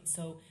ecosystem.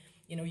 So,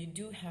 you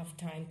do have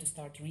time to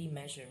start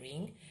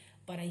remeasuring.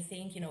 But I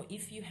think,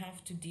 if you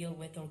have to deal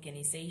with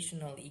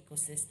organizational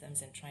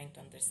ecosystems and trying to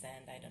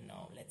understand, I don't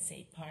know, let's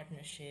say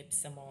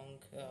partnerships among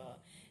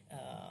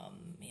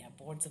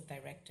boards of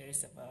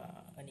directors of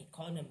an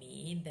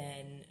economy,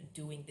 then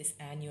doing this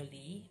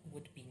annually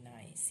would be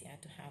nice,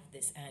 to have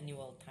this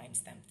annual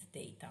time-stamped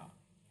data.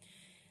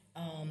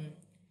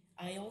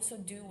 I also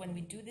do, when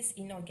we do this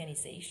in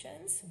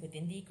organizations,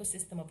 within the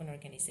ecosystem of an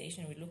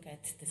organization, we look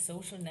at the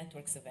social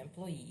networks of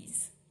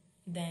employees.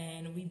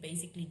 Then we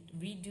basically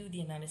redo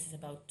the analysis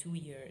about 2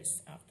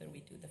 years after we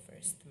do the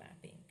first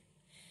mapping.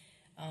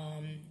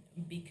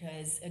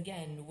 Because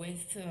again,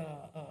 with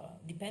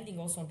depending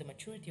also on the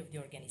maturity of the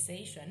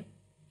organization,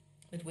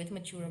 But with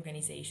mature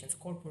organizations,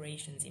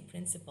 corporations in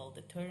principle,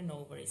 the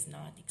turnover is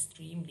not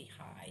extremely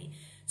high,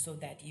 so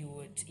that you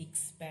would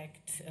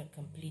expect a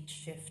complete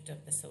shift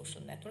of the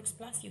social networks.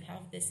 Plus, you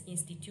have this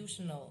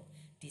institutional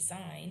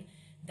design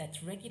that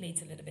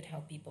regulates a little bit how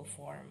people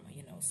form,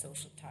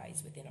 social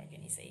ties within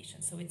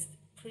organizations. So it's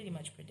pretty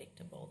much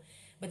predictable.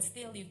 But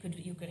still, you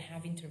could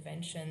have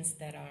interventions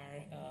that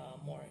are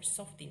more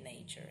soft in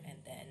nature,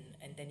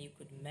 and then you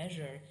could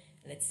measure,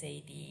 let's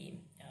say, the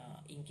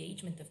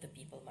engagement of the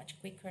people much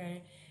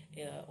quicker,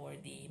 or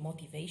the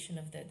motivation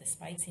of the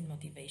spikes in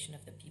motivation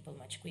of the people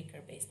much quicker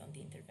based on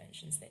the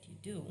interventions that you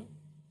do.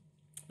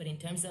 But in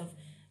terms of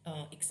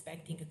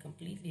expecting a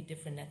completely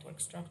different network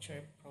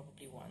structure,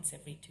 probably once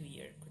every 2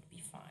 years could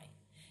be fine.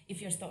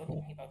 If you're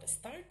talking about a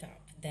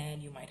startup, then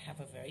you might have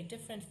a very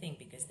different thing,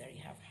 because there you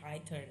have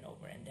high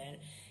turnover, and then,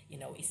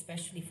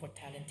 especially for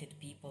talented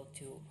people,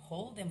 to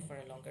hold them for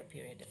a longer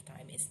period of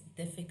time is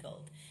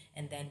difficult.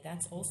 And then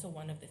that's also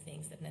one of the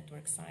things that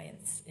network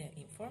science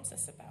informs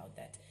us about,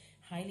 that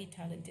highly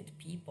talented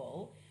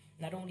people,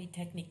 not only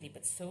technically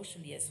but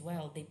socially as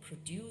well, they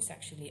produce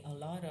actually a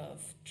lot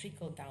of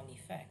trickle-down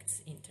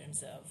effects in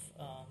terms of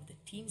the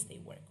teams they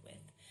work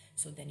with.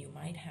 So then you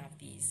might have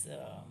these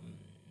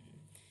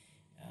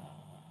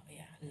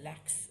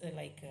lacks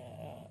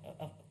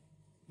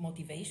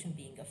motivation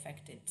being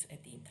affected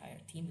at the entire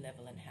team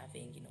level, and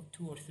having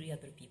 2 or 3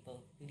 other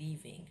people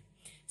leaving.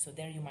 So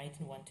there you might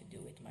want to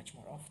do it much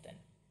more often.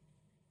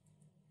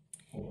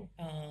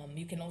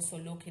 You can also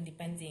look,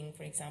 depending,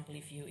 for example,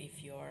 if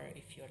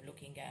you're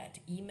looking at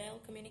email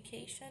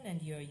communication,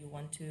 and you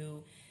want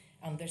to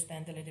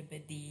understand a little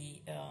bit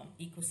the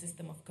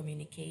ecosystem of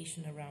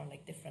communication around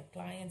like different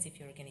clients. If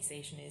your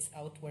organization is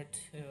outward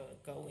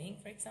going,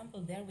 for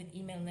example, there with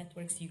email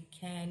networks,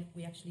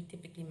 we actually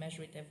typically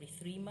measure it every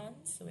 3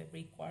 months, so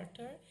every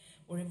quarter,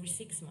 or every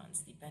 6 months,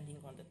 depending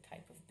on the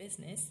type of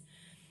business.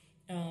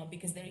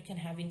 Because there you can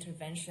have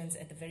interventions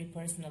at the very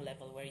personal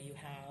level, where you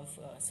have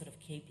sort of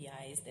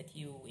KPIs that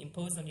you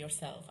impose on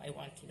yourself. I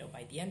want,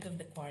 by the end of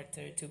the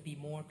quarter to be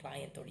more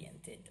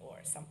client-oriented, or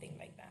something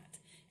like that.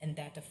 And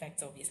that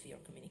affects, obviously, your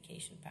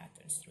communication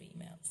patterns through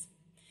emails.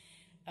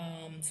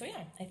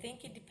 I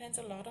think it depends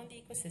a lot on the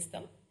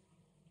ecosystem.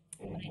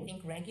 But I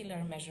think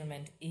regular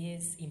measurement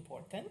is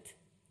important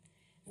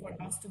for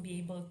us to be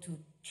able to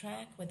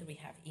track whether we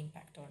have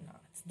impact or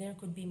not. There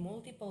could be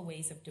multiple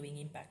ways of doing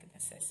impact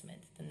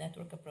assessment. The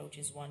network approach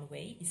is one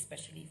way,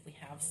 especially if we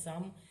have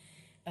some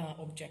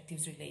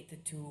objectives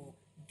related to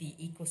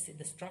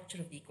the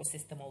structure of the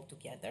ecosystem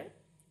altogether.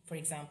 For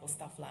example,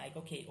 stuff like,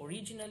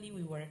 originally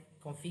we were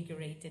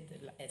configured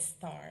as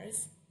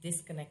stars,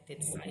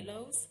 disconnected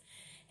silos,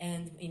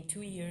 and in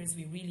 2 years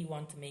we really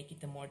want to make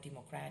it a more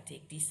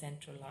democratic,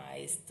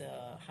 decentralized,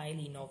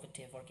 highly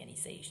innovative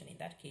organization. In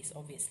that case,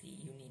 obviously,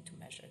 you need to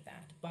measure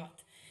that.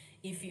 But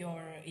if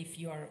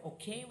you're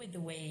okay with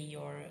the way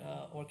your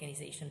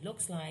organization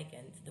looks like,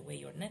 and the way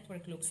your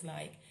network looks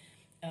like,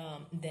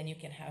 then you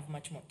can have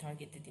much more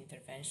targeted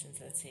interventions,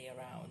 let's say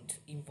around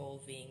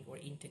involving or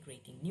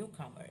integrating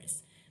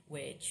newcomers,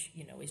 which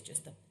is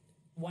just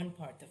one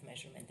part of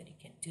measurement that you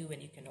can do,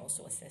 and you can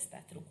also assess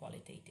that through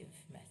qualitative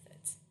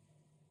methods.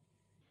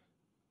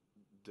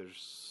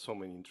 There's so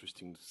many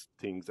interesting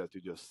things that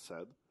you just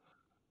said,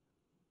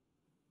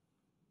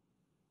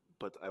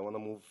 but I want to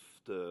move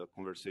the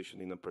conversation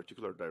in a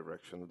particular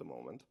direction at the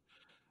moment,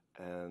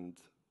 and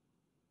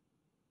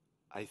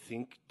I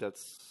think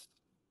that's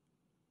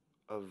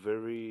a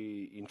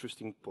very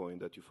interesting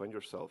point that you find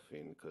yourself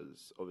in,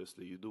 because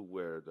obviously you do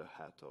wear the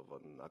hat of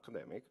an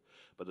academic,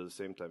 but at the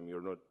same time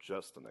you're not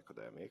just an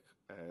academic,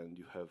 and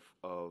you have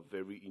a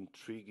very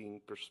intriguing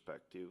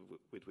perspective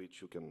with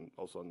which you can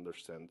also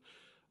understand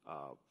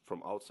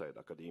from outside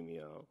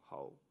academia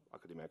how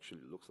academia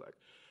actually looks like.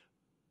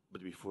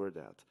 But before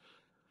that,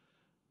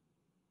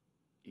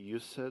 you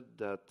said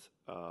that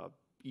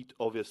it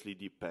obviously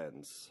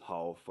depends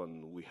how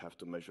often we have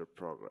to measure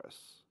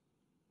progress.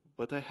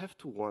 But I have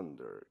to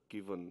wonder,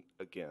 given,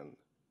 again,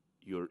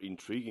 your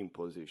intriguing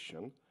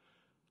position,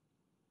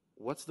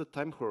 what's the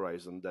time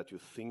horizon that you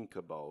think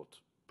about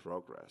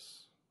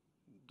progress?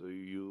 Do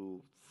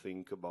you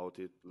think about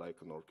it like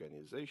an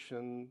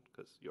organization,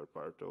 because you're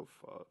part of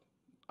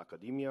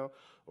academia,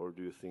 or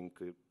do you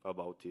think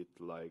about it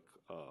like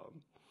a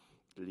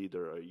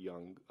leader, a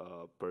young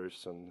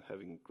person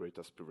having great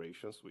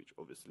aspirations, which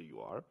obviously you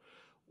are?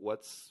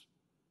 What's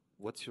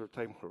your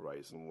time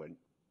horizon when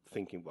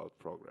thinking about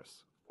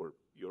progress for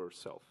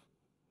yourself?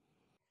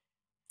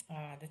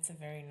 That's a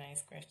very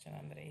nice question,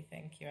 Andrei.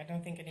 Thank you. I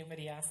don't think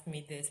anybody asked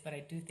me this, but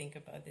I do think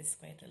about this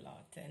quite a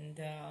lot. And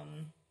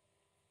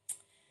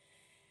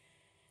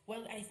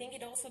well, I think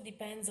it also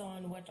depends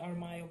on what are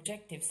my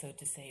objectives, so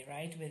to say,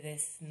 right, with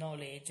this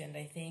knowledge. And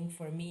I think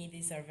for me,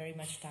 these are very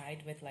much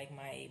tied with like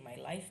my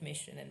life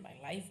mission and my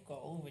life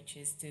goal, which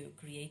is to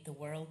create a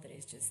world that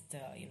is just,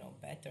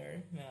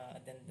 better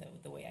than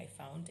the way I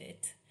found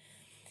it.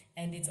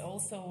 And it's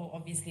also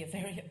obviously a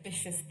very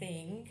ambitious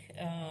thing,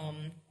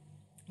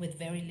 with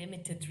very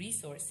limited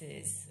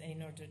resources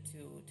in order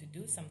to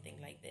do something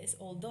like this,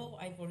 although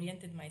I've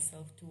oriented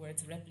myself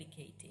towards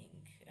replicating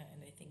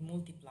and I think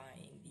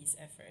multiplying these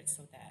efforts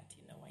so that,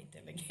 I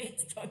delegate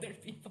to other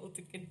people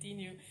to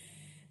continue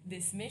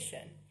this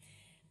mission.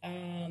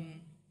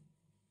 And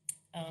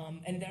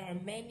there are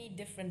many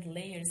different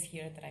layers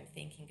here that I'm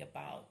thinking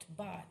about.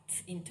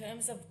 But in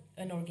terms of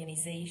an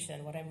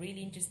organization, what I'm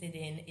really interested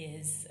in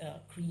is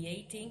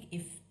creating,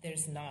 if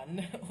there's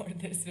none or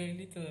there's very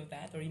little of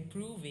that, or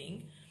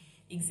improving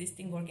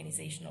existing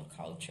organizational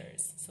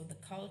cultures. So the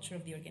culture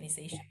of the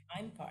organization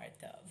I'm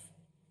part of.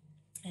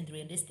 And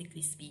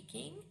realistically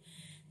speaking,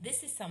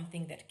 this is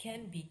something that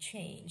can be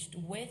changed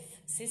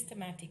with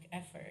systematic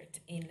effort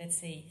in, let's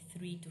say,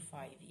 3 to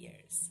 5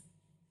 years.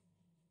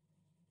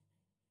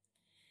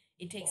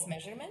 It takes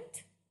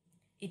measurement,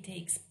 it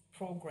takes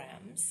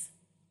programs,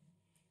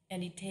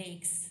 and it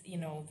takes,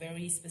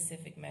 very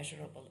specific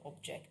measurable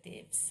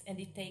objectives, and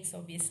it takes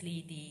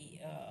obviously the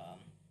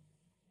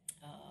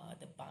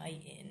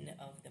buy-in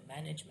of the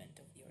management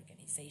of the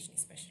organization,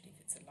 especially if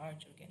it's a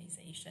large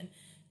organization,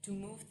 to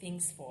move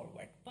things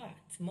forward.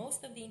 But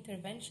most of the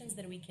interventions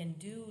that we can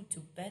do to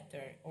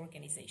better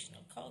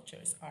organizational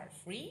cultures are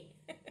free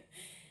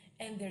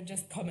and they're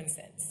just common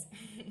sense.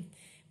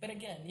 But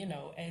again,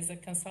 as a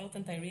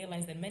consultant, I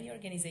realized that many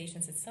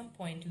organizations at some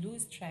point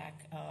lose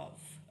track of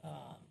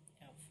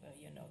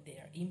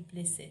their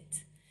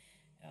implicit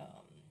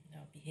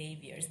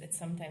behaviors that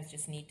sometimes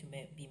just need to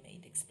be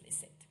made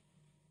explicit.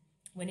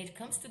 When it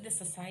comes to the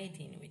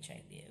society in which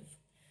I live,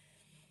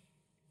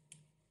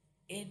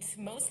 it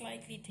most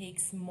likely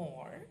takes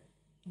more,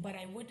 but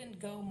I wouldn't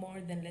go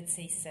more than, let's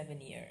say, 7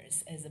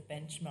 years as a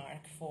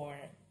benchmark for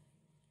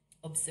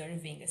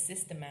observing a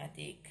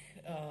systematic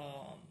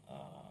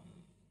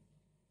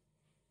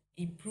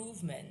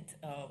improvement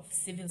of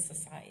civil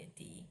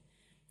society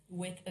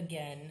with,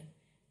 again,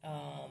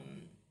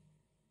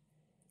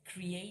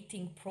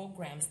 creating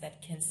programs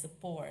that can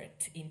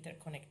support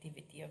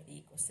interconnectivity of the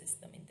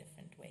ecosystem in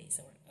different ways,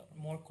 or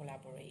more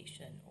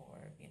collaboration,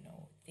 or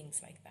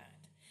things like that.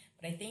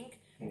 But I think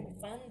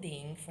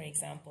funding, for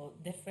example,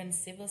 different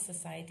civil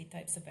society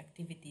types of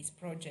activities,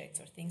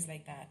 projects, or things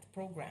like that,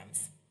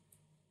 programs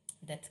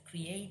that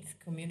create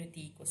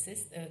community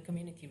ecosystem,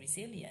 community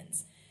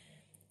resilience,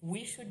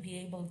 we should be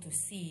able to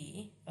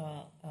see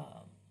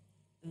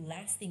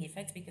lasting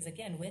effects, because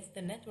again, with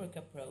the network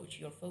approach,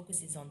 your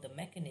focus is on the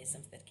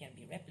mechanisms that can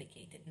be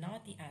replicated,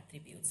 not the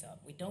attributes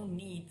of. We don't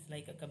need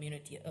like a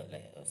community,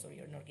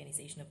 an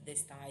organization of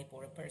this type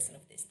or a person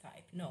of this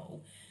type.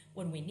 No,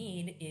 what we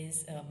need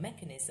is a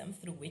mechanism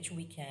through which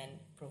we can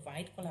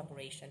provide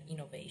collaboration,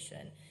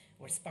 innovation,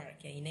 or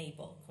spark,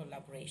 enable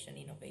collaboration,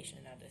 innovation,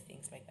 and other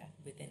things like that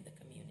within the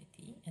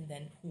community. And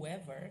then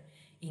whoever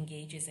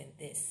engages in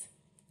this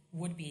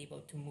would be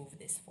able to move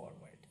this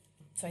forward.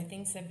 So I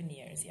think 7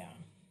 years,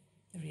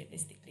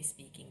 realistically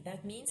speaking.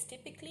 That means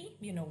typically,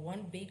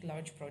 one big,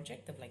 large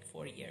project of like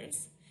 4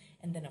 years,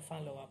 and then a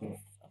follow-up of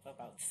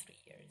about 3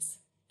 years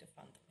to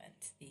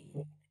fundament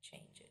the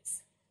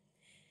changes.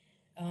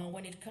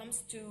 When it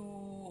comes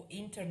to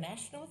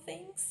international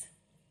things,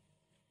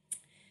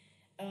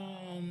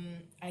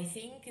 I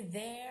think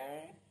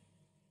there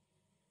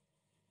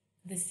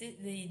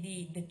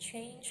the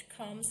change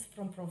comes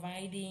from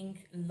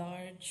providing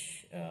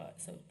large,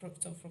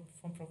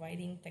 from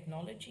providing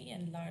technology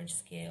and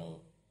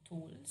large-scale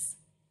tools.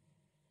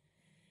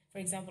 For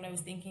example, I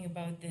was thinking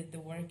about the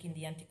work in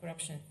the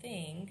anti-corruption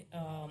thing.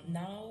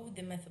 Now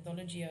the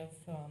methodology of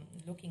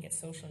looking at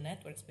social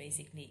networks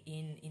basically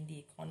in the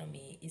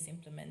economy is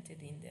implemented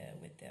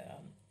with the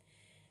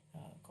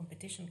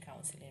Competition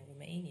Council in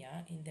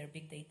Romania in their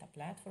big data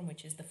platform,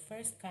 which is the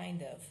first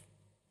kind of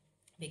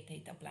big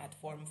data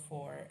platform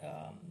for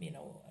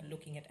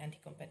looking at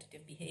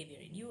anti-competitive behavior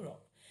in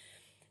Europe.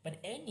 But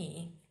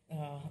any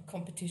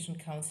competition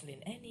council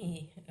in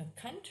any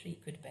country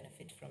could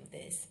benefit from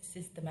this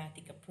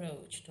systematic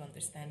approach to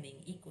understanding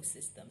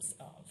ecosystems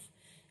of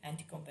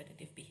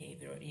anti-competitive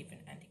behavior or even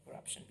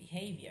anti-corruption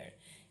behavior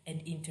and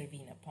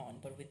intervene upon.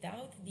 But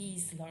without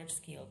these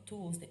large-scale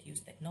tools that use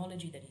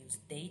technology, that use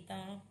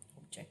data,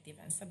 objective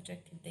and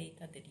subjective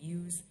data, that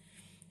use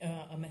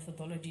a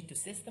methodology to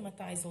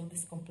systematize all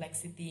this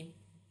complexity,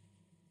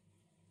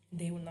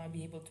 they will not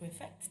be able to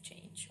effect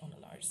change on a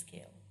large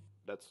scale.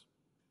 That's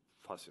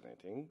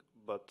fascinating,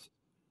 but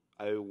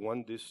I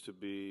want this to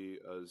be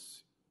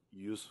as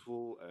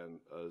useful and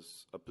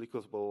as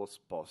applicable as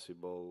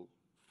possible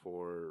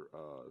for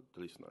the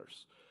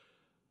listeners.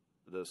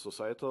 The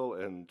societal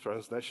and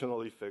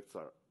transnational effects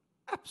are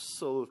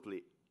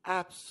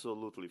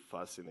absolutely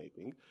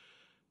fascinating,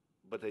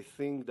 but I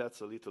think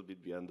that's a little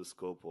bit beyond the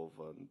scope of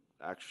an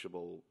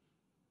actual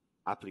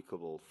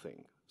applicable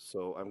thing.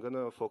 So I'm going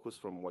to focus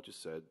from what you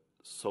said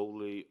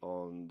solely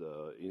on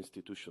the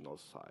institutional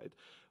side,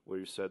 where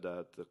you said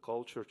that the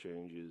culture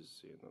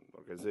changes in an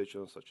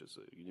organization such as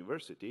a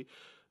university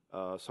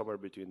somewhere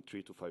between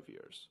 3 to 5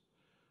 years,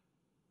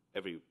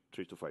 every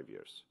 3 to 5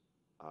 years.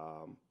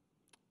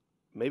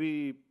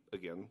 Maybe,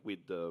 again,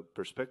 with the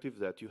perspective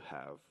that you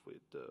have,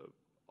 with the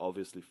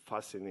obviously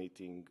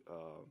fascinating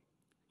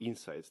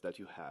insights that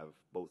you have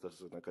both as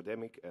an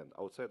academic and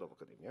outside of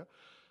academia.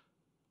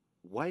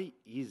 Why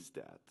is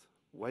that?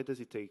 Why does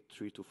it take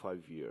 3 to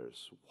 5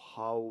 years?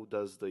 How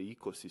does the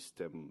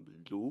ecosystem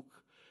look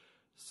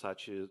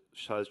such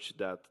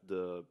that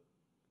the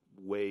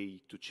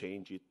way to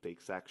change it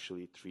takes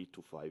actually 3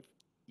 to 5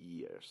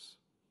 years?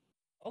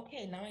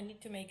 Okay, now I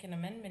need to make an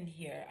amendment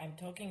here. I'm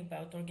talking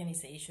about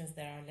organizations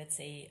that are, let's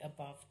say,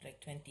 above like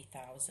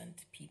 20,000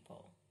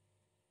 people.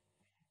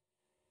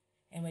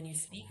 And when you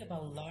speak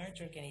about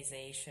large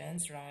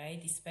organizations,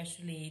 right,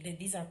 especially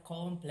these are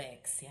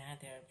complex, yeah,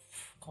 they're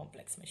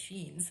complex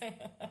machines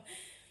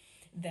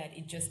that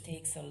it just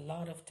takes a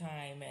lot of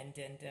time. And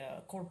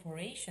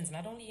corporations,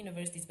 not only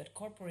universities, but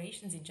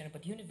corporations in general,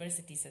 but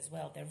universities as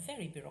well, they're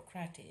very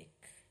bureaucratic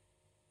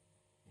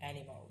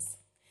animals.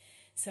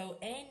 So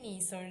any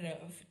sort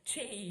of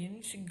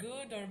change,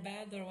 good or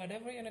bad or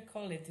whatever you're gonna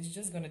call it, is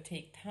just gonna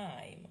take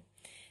time.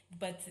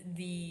 But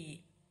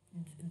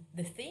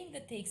the thing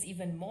that takes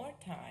even more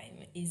time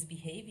is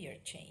behavior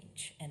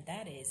change, and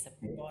that is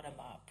a bottom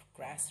up,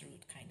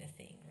 grassroots kind of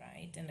thing,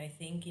 right? And I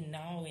think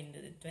now in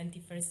the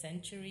 21st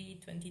century,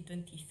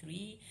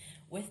 2023,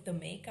 with the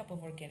makeup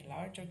of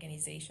large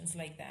organizations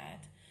like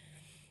that,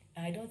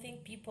 I don't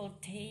think people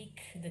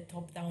take the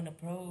top down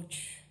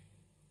approach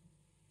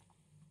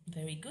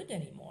very good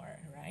anymore,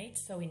 right?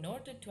 So in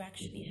order to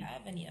actually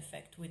have any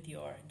effect with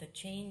the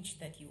change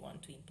that you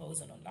want to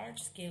impose on a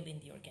large scale in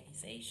the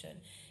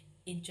organization,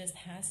 it just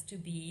has to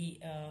be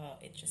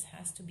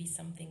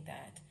something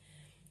that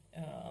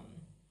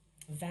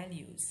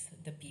values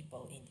the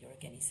people in the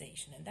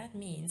organization, and that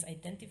means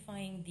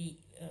identifying the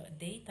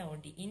data or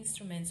the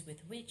instruments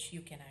with which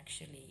you can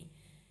actually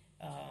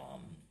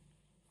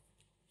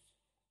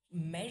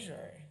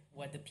measure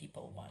what the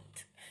people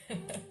want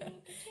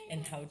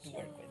and how to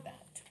work with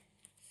that.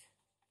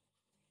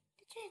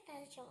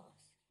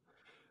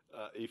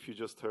 If you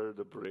just heard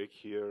a break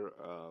here,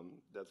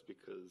 that's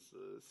because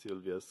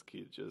Sylvia's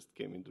kid just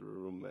came into the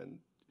room, and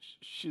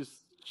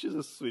she's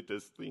the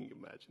sweetest thing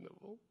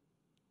imaginable.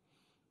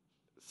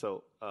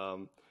 So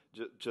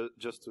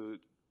just to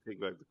take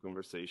back the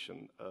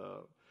conversation,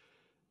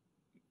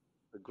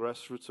 the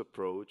grassroots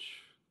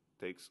approach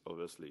takes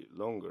obviously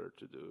longer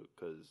to do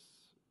because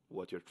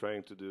what you're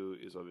trying to do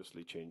is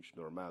obviously change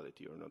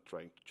normality. You're not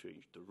trying to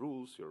change the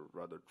rules, you're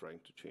rather trying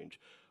to change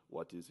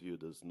what is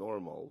viewed as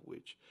normal,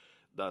 which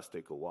does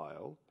take a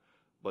while.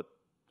 But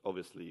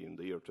obviously, in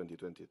the year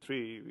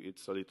 2023,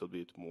 it's a little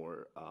bit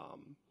more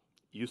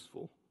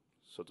useful,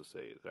 so to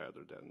say,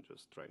 rather than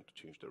just trying to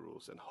change the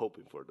rules and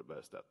hoping for the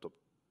best that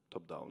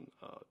top-down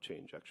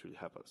change actually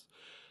happens.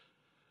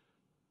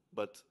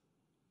 But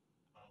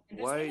And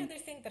there's why? one other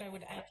thing that I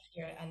would add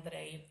here,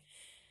 Andrei,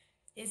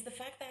 is the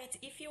fact that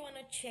if you want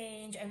to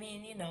change, I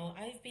mean,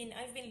 I've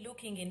been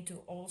looking into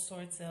all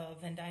sorts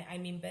of, and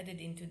I'm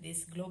embedded into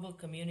this global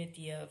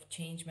community of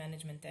change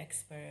management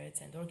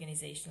experts and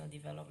organizational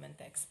development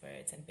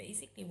experts, and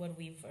basically what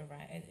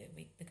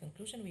the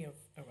conclusion we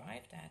have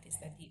arrived at is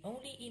that the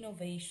only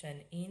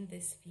innovation in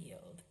this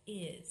field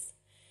is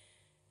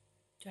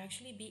to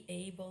actually be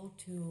able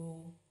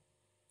to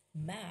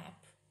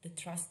map the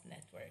trust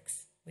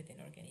networks within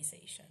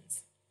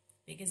organizations.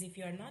 Because if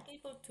you are not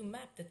able to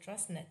map the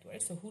trust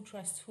network, so who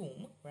trusts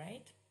whom,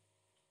 right?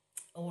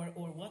 Or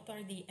what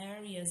are the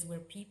areas where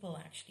people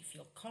actually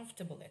feel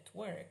comfortable at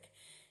work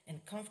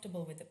and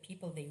comfortable with the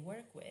people they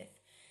work with,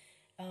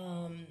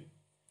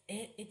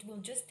 it will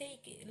just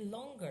take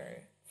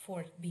longer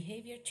for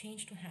behavior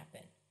change to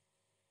happen.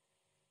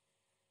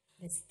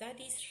 The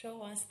studies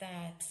show us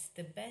that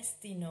the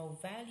best,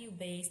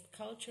 value-based,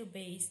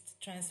 culture-based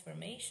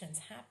transformations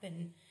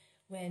happen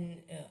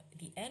when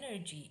the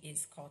energy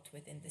is caught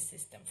within the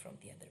system from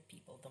the other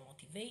people, the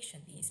motivation,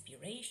 the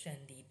inspiration,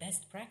 the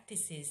best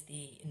practices,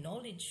 the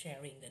knowledge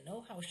sharing, the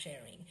know-how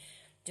sharing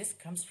just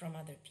comes from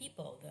other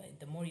people.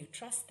 The more you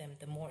trust them,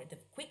 the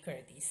quicker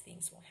these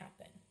things will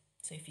happen.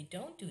 So if you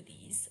don't do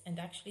these, and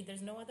actually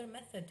there's no other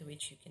method to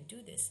which you can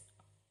do this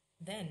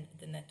than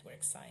the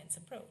network science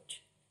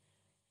approach.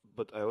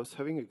 But I was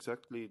having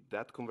exactly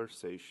that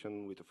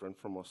conversation with a friend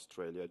from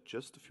Australia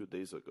just a few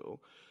days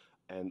ago,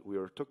 and we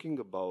were talking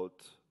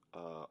about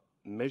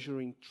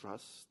measuring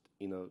trust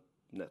in a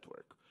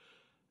network.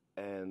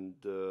 And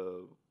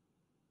the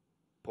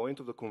point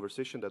of the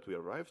conversation that we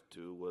arrived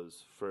to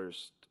was,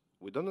 first,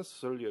 we don't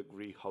necessarily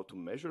agree how to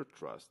measure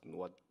trust and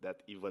what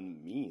that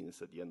even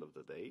means at the end of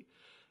the day.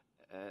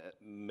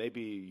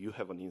 Maybe you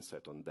have an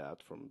insight on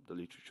that from the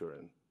literature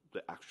and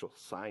the actual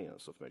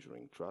science of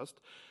measuring trust.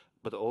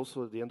 But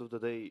also at the end of the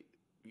day,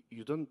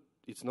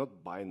 it's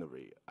not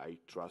binary. I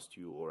trust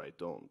you or I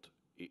don't.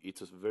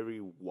 It's a very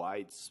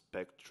wide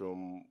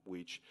spectrum,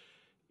 which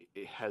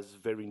it has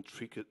very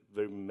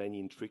many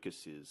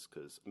intricacies.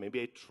 Because maybe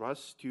I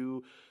trust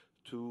you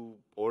to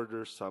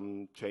order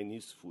some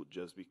Chinese food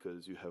just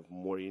because you have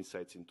more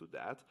insights into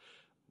that,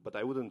 but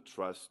I wouldn't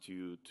trust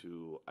you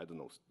to, I don't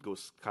know, go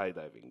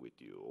skydiving with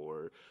you,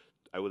 or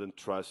I wouldn't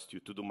trust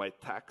you to do my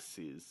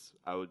taxes.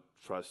 I would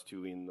trust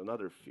you in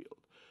another field.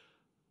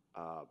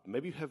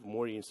 Maybe you have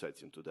more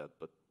insights into that,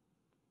 but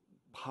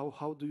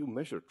how do you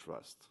measure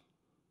trust?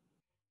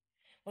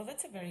 Well,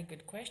 that's a very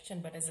good question.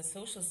 But as a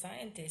social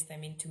scientist, I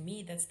mean, to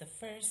me, that's the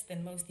first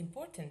and most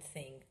important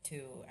thing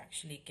to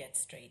actually get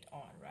straight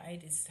on,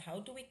 right? Is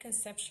how do we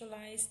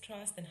conceptualize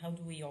trust and how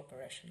do we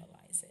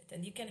operationalize it?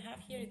 And you can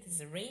have here, it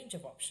is a range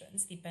of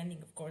options,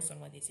 depending, of course, on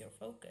what is your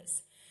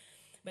focus.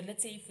 But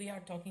let's say if we are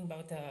talking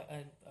about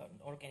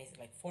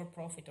like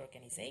for-profit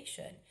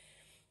organization,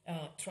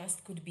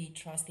 trust could be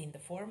trust in the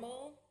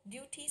formal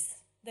duties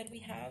that we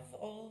have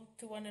all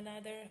to one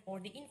another,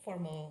 or the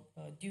informal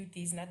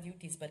duties, not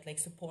duties, but like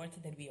support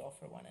that we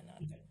offer one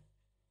another.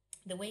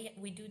 The way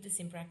we do this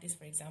in practice,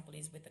 for example,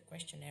 is with a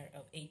questionnaire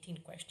of 18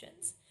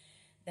 questions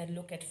that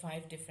look at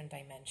 5 different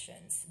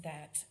dimensions.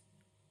 That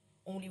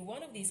only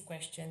one of these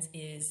questions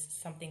is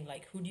something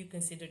like, who do you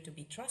consider to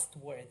be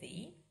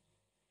trustworthy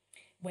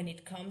when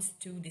it comes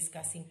to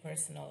discussing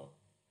personal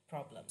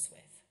problems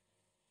with?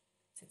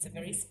 So it's a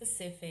very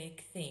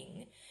specific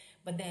thing.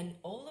 But then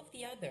all of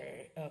the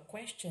other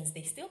questions,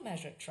 they still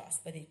measure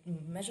trust, but they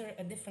measure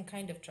a different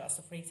kind of trust.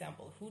 So, for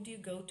example, who do you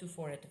go to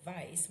for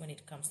advice when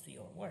it comes to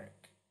your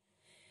work?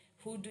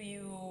 Who do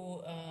you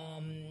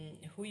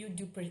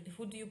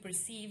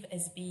perceive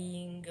as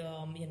being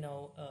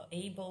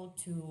able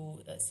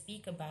to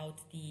speak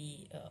about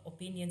the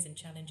opinions and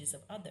challenges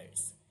of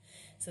others?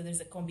 So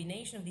there's a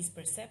combination of these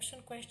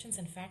perception questions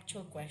and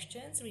factual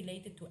questions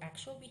related to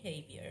actual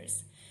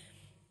behaviors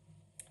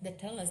that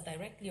tell us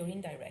directly or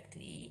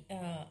indirectly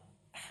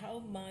how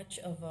much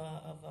of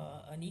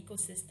an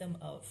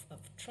ecosystem of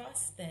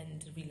trust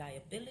and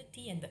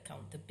reliability and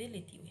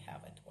accountability we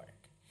have at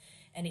work.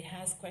 And it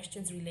has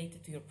questions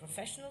related to your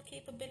professional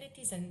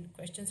capabilities and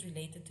questions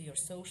related to your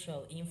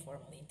social,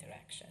 informal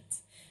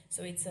interactions.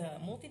 So it's a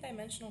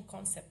multidimensional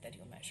concept that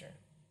you measure.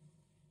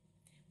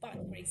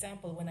 But for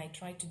example, when I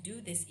try to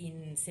do this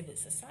in civil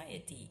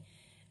society,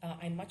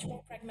 I'm much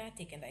more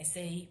pragmatic, and I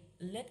say,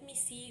 let me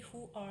see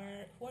who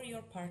are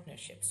your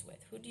partnerships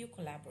with, who do you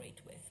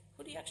collaborate with,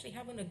 who do you actually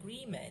have an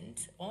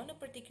agreement on a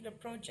particular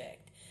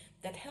project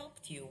that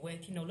helped you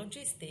with,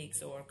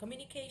 logistics or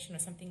communication or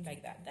something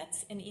like that.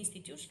 That's an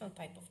institutional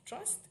type of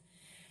trust.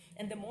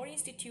 And the more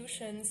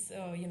institutions,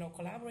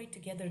 collaborate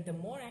together, the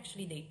more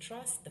actually they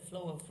trust the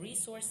flow of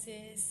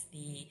resources,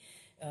 the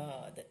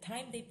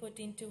time they put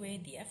into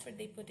it, the effort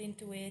they put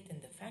into it,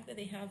 and the fact that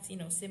they have,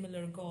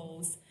 similar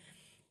goals.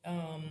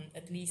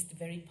 At least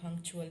very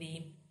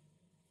punctually.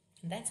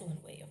 That's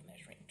one way of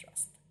measuring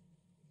trust.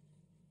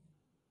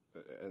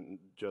 And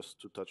just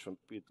to touch on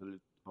Peter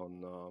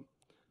on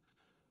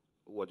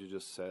what you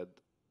just said,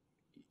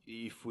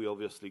 if we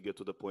obviously get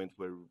to the point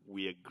where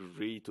we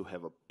agree to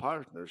have a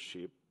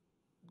partnership,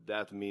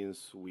 that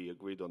means we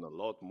agreed on a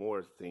lot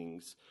more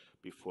things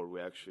before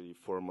we actually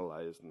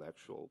formalize an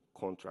actual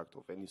contract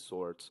of any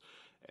sorts,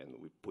 and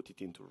we put it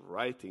into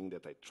writing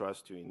that I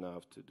trust you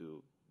enough to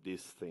do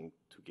this thing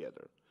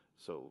together.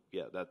 So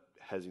yeah, that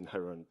has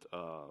inherent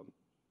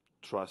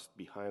trust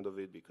behind of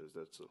it, because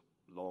that's a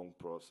long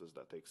process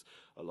that takes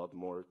a lot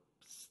more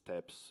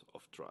steps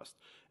of trust.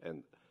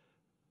 And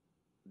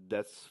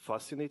that's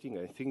fascinating.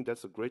 I think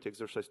that's a great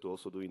exercise to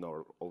also do in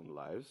our own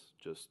lives,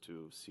 just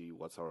to see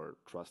what's our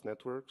trust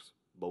networks,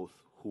 both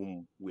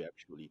whom we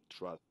actually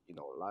trust in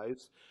our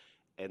lives,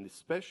 and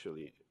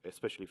especially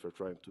if you're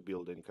trying to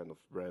build any kind of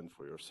brand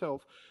for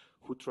yourself,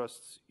 who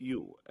trusts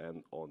you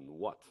and on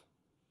what?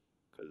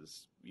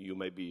 Because you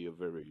may be a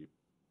very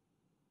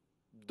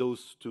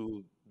those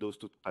two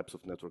types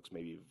of networks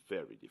may be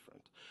very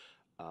different.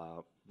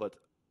 But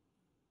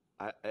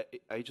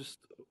I just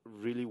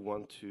really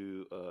want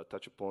to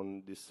touch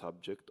upon this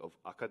subject of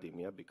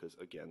academia, because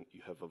again,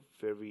 you have a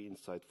very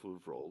insightful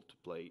role to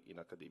play in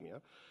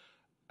academia,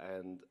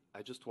 and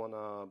I just want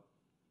to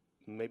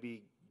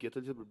maybe get a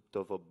little bit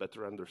of a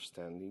better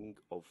understanding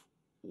of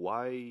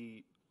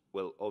why.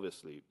 Well,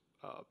 obviously,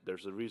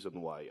 there's a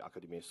reason why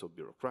academia is so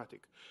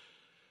bureaucratic.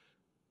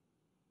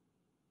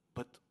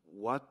 But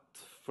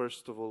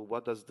first of all,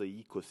 what does the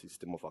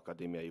ecosystem of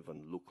academia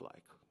even look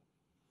like?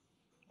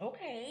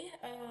 Okay,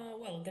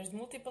 well, there's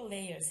multiple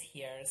layers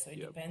here, so it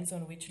Yep. depends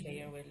on which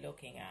layer we're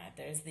looking at.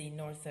 There's the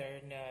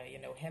northern,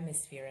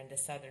 hemisphere and the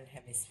southern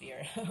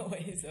hemisphere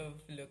ways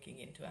of looking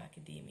into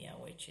academia,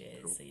 which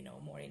True. is,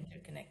 more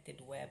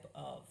interconnected web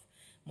of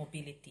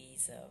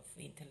mobilities of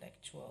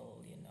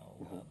intellectual,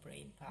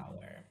 brain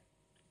power,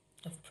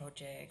 of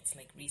projects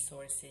like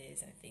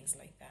resources and things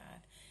like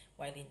that.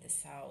 While in the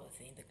south,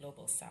 in the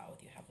global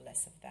south, you have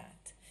less of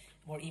that,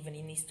 or even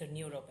in Eastern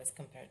Europe as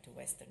compared to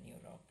Western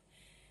Europe.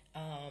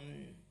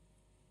 Um,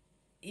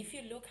 if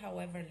you look,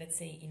 however, let's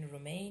say in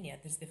Romania,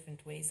 there's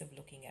different ways of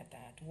looking at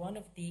that. One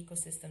of the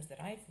ecosystems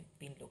that I've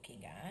been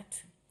looking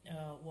at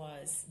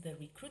was the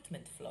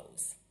recruitment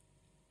flows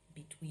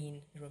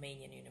between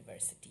Romanian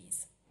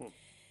universities.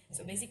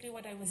 So basically,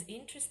 what I was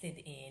interested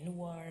in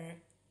were,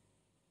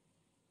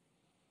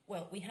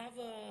 well, we have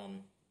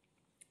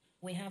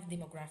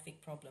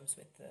demographic problems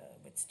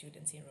with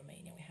students in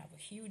Romania. We have a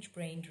huge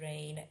brain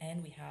drain,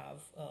 and we have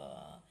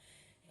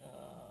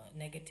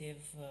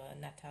negative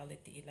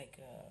natality, like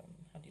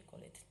how do you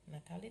call it?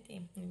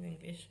 Natality in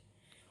English.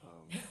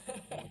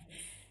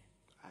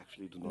 I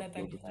actually do not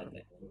know the term.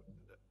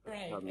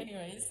 Right. Um,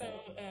 Anyway, so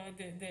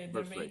the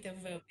birth rate rate.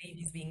 of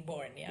babies being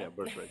born, yeah. Yeah,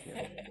 birth rate.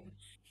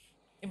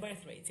 Yeah.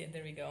 Birth rates, yeah,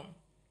 there we go.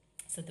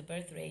 So the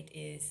birth rate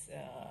is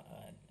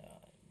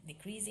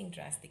decreasing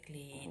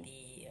drastically.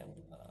 The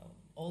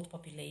old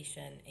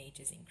population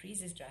ages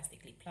increases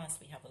drastically. Plus,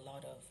 we have a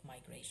lot of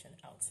migration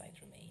outside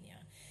Romania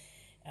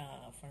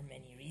for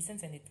many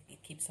reasons, and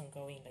it keeps on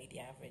going. Like the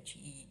average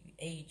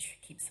age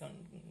keeps on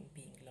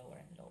being lower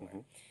and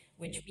lower,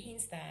 which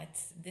means that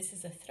this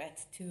is a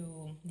threat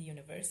to the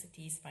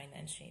university's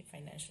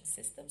financial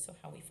system. So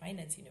how we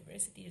finance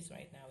universities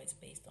right now is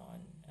based on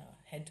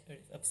head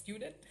of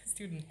student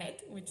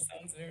head, which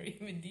sounds very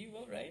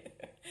medieval, right?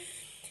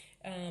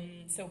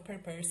 So per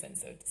person,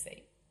 so to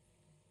say.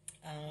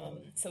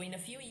 So in a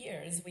few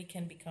years, we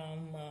can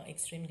become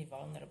extremely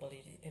vulnerable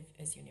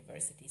as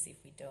universities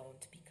if we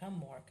don't become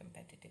more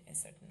competitive in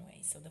certain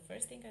ways. So the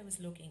first thing I was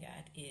looking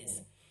at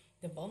is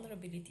the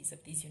vulnerabilities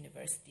of these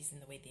universities in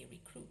the way they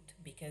recruit,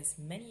 because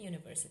many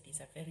universities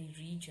are very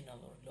regional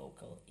or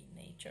local in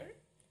nature.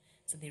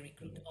 So they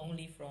recruit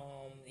only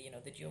from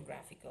the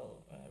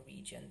geographical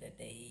region that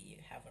they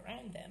have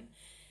around them.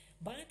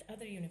 But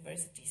other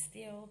universities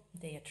still,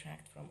 they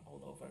attract from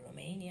all over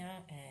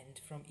Romania and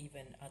from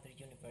even other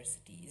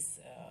universities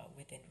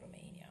within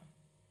Romania.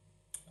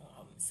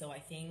 So I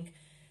think,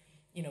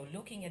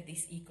 looking at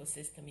this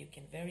ecosystem, you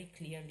can very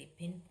clearly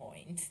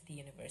pinpoint the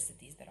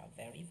universities that are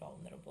very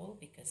vulnerable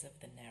because of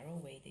the narrow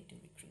way they do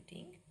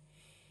recruiting.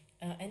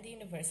 And the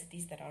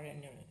universities that are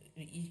in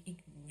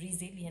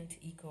resilient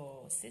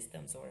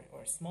ecosystems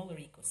or smaller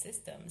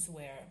ecosystems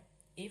where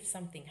if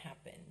something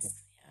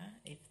happens,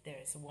 if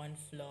there's one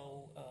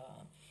flow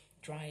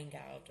drying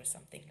out or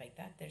something like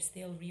that, there's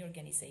still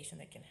reorganization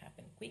that can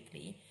happen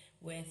quickly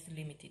with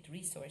limited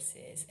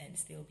resources and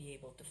still be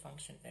able to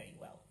function very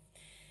well.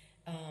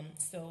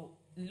 So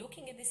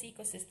looking at this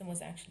ecosystem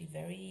was actually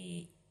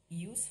very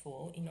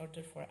useful in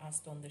order for us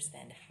to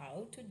understand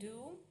how to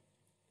do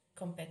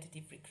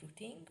competitive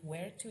recruiting,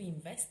 where to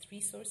invest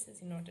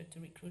resources in order to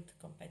recruit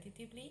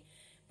competitively,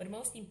 but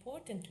most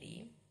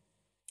importantly,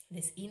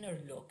 this inner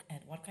look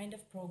at what kind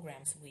of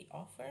programs we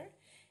offer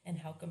and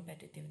how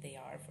competitive they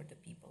are for the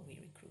people we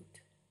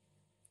recruit.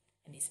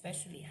 And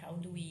especially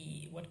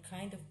what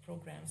kind of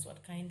programs,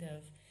 what kind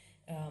of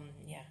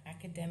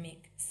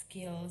academic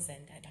skills,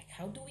 and like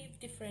how do we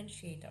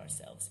differentiate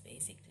ourselves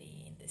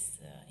basically in this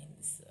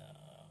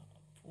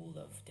pool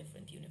of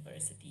different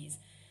universities,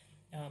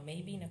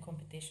 maybe in a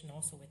competition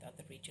also with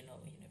other regional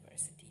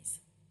universities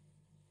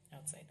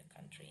outside the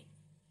country.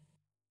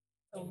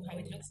 So how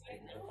it looks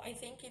like now, I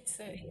think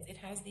it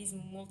has these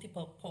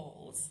multiple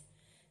poles,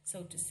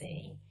 so to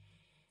say.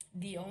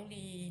 The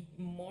only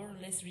more or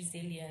less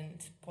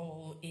resilient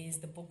pole is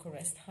the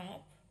Bucharest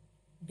hub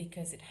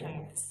because it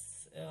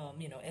has,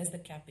 as the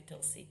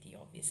capital city,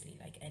 obviously,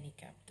 like any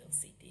capital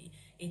city,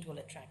 it will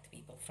attract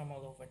people from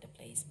all over the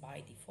place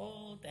by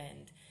default,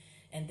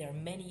 and there are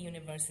many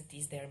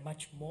universities. There are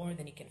much more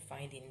than you can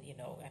find in,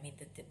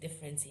 the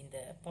difference in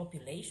the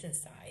population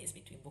size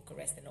between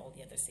Bucharest and all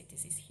the other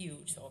cities is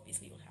huge. So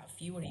obviously you'll have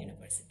fewer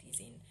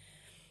universities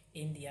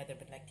in the other,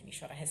 but like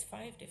Timișoara has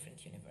 5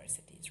 different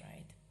universities,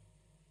 right?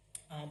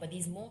 But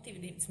this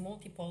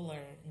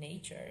multipolar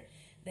nature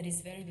that is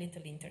very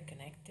little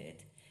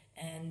interconnected,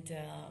 and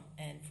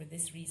for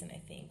this reason, I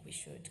think we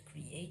should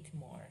create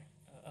more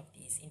of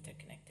these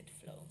interconnected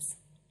flows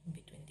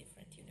between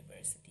different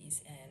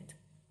universities and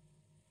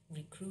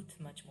recruit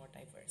much more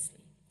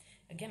diversely.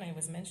 Again, I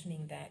was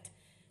mentioning that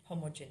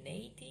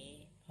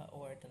homogeneity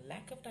or the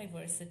lack of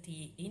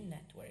diversity in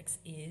networks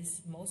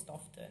is most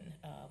often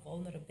a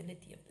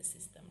vulnerability of the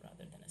system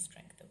rather than a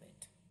strength of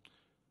it.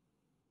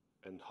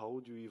 And how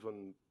would you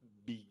even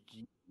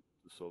begin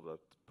to solve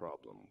that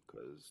problem?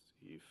 Because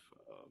if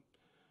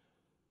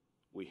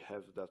we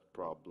have that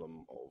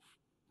problem of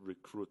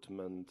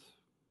recruitment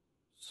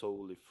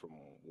solely from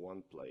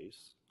one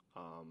place,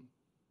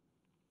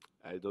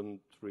 I don't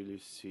really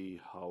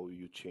see how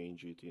you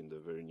change it in the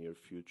very near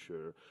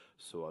future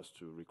so as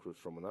to recruit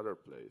from another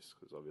place,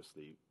 because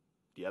obviously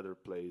the other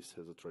place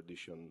has a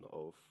tradition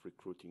of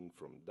recruiting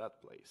from that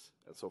place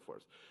and so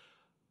forth.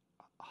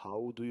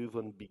 How do you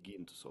even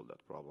begin to solve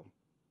that problem?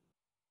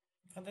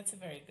 Well, that's a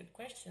very good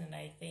question. And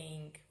I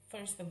think,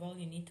 first of all,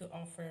 you need to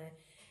offer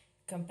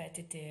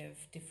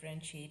competitive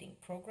differentiating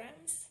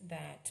programs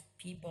that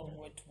people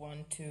would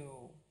want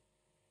to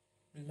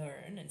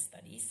learn and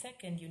study.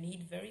 Second, you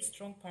need very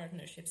strong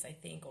partnerships, I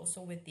think,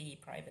 also with the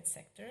private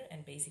sector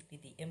and basically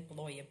the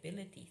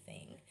employability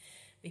thing,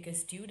 because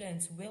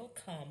students will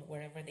come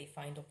wherever they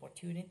find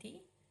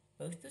opportunity,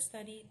 both to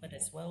study but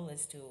as well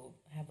as to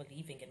have a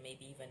living and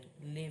maybe even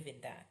live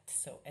in that.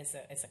 So as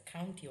a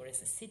county or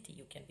as a city,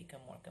 you can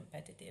become more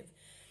competitive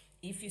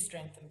if you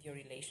strengthen your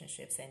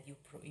relationships and you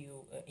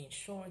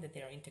ensure that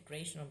their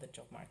integration on the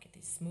job market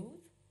is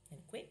smooth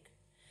and quick.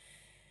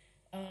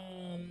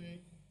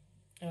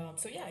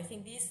 So yeah, I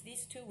think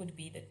these two would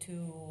be the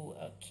two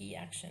key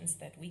actions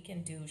that we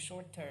can do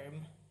short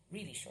term,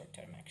 really short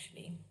term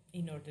actually,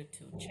 in order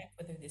to check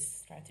whether this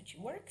strategy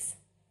works,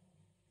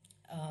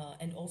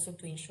 and also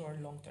to ensure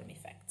long term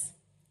effects.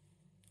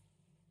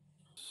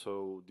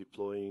 So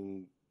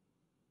deploying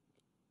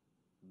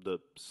the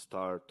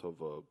start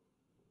of a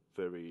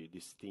very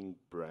distinct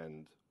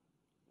brand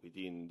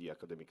within the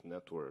academic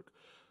network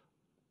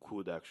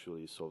could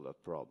actually solve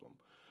that problem.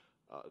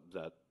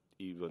 That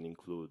even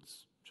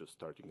includes just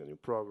starting a new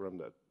program,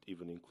 that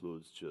even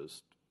includes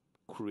just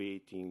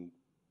creating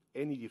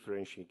any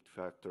differentiating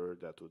factor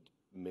that would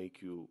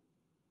make you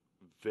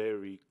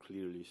very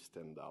clearly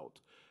stand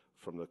out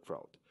from the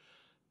crowd.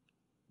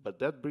 But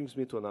that brings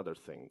me to another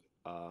thing,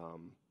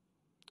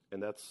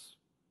 and that's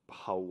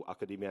how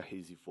academia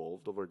has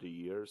evolved over the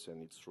years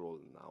and its role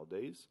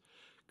nowadays.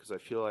 Because I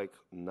feel like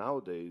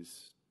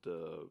nowadays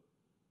the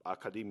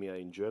academia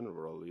in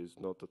general is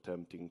not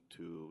attempting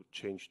to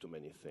change too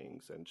many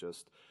things and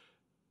just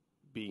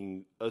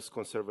being as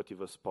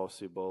conservative as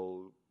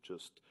possible,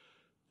 just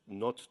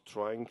not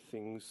trying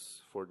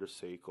things for the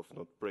sake of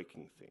not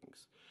breaking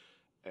things.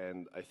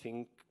 And I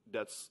think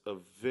that's a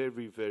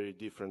very, very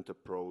different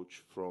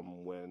approach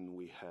from when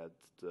we had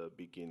the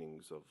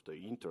beginnings of the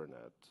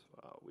internet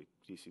with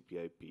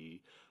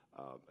TCP/IP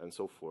and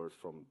so forth,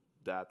 from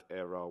that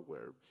era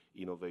where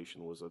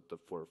innovation was at the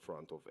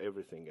forefront of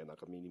everything and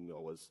academia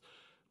was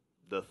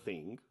the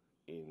thing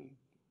in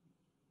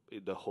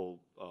the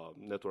whole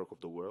network of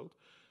the world.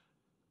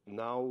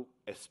 Now,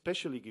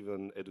 especially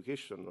given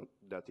education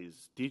that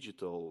is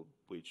digital,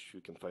 which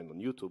you can find on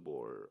YouTube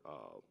or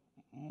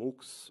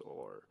MOOCs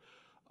or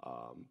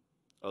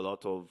a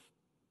lot of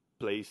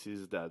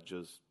places that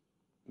just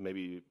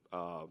maybe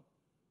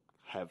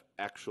have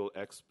actual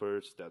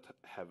experts that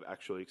have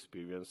actual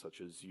experience, such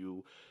as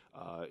you,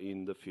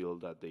 in the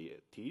field that they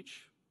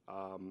teach.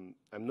 I'm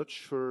not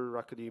sure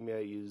academia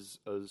is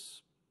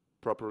as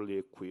properly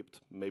equipped.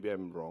 Maybe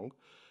I'm wrong.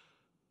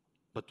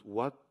 But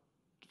what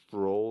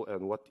role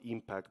and what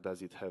impact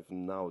does it have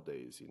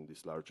nowadays in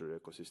this larger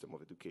ecosystem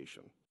of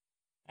education?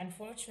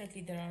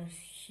 Unfortunately, there are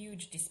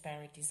huge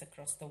disparities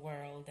across the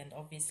world, and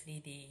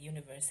obviously, the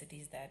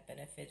universities that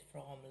benefit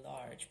from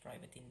large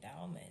private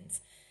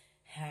endowments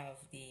have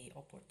the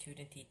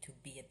opportunity to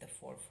be at the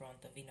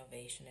forefront of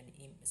innovation and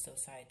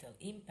societal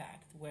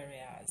impact,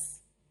 whereas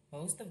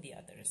most of the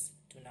others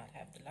do not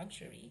have the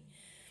luxury.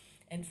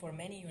 And for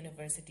many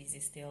universities,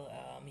 is still,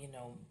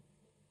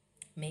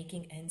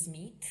 making ends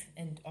meet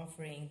and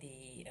offering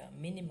the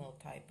minimal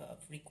type of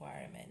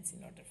requirements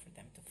in order for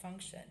them to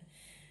function.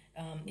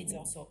 It's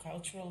also a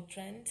cultural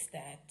trend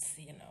that,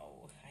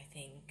 I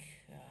think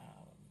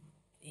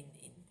in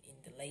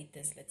the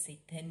latest, let's say,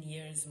 10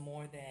 years,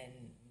 more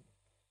than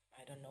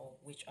I don't know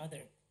which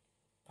other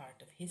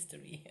part of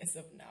history as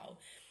of now,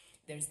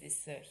 there's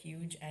this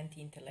huge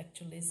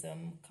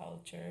anti-intellectualism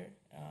culture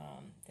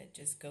that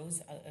just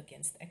goes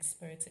against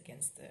experts,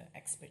 against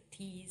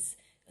expertise,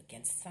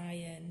 against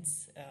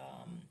science,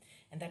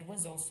 and that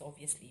was also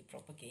obviously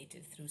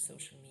propagated through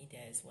social media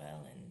as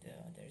well. And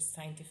there's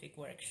scientific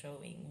work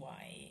showing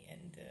why,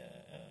 and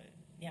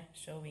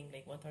showing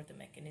like what are the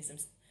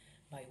mechanisms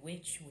by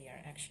which we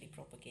are actually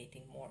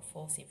propagating more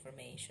false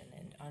information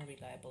and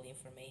unreliable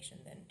information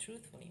than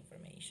truthful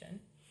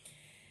information.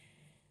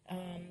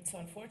 So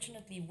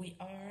unfortunately, we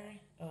are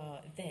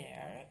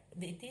there.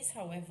 It is,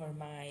 however,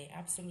 my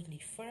absolutely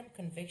firm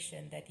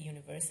conviction that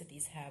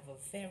universities have a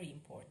very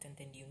important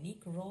and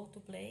unique role to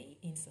play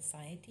in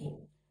society,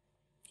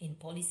 in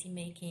policy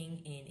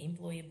making, in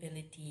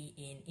employability,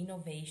 in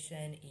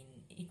innovation,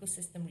 in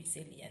ecosystem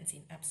resilience,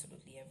 in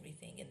absolutely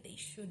everything. And they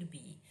should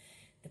be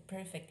the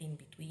perfect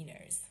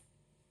in-betweeners,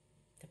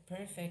 the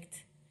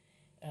perfect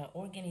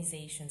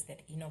organizations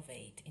that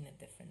innovate in a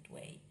different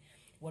way.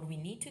 What we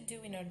need to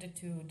do in order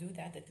to do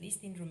that, at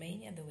least in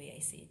Romania, the way I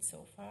see it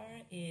so far,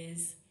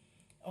 is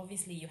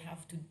obviously you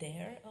have to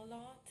dare a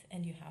lot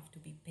and you have to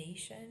be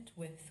patient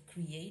with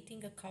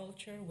creating a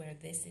culture where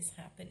this is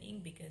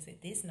happening, because it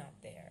is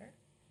not there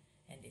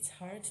and it's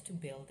hard to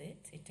build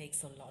it. It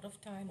takes a lot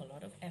of time, a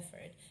lot of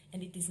effort,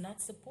 and it is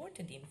not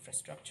supported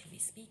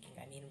infrastructurally speaking.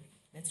 I mean,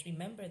 let's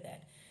remember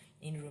that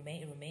in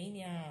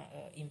Romania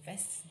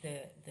invests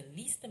the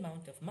least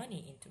amount of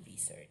money into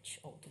research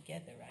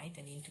altogether, right?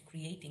 And into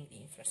creating the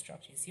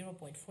infrastructure,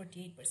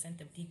 0.48%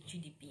 of the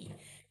GDP,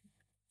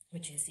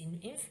 which is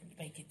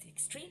it's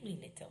extremely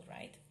little,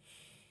 right?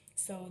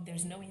 So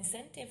there's no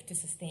incentive to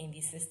sustain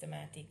these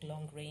systematic,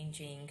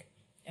 long-ranging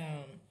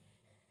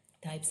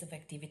types of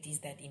activities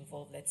that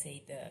involve, let's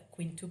say, the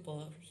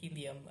quintuple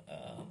helium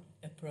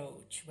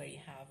approach, where you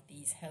have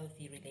these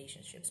healthy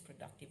relationships,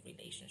 productive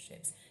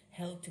relationships,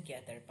 held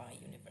together by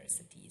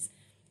universities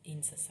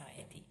in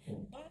society.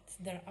 But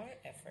there are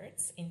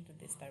efforts into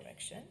this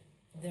direction.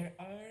 There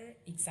are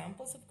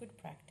examples of good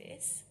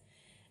practice.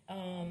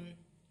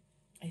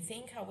 I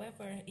think,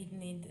 however,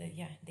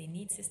 they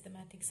need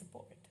systematic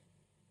support.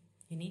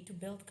 You need to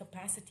build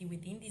capacity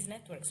within these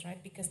networks,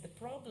 right? Because the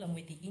problem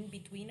with the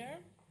in-betweener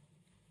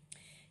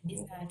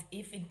is that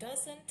if it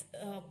doesn't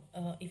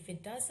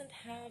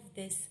have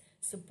this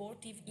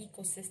supportive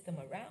ecosystem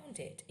around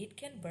it, it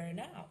can burn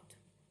out.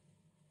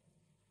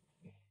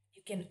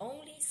 You can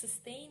only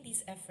sustain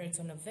these efforts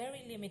on a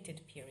very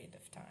limited period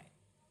of time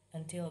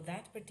until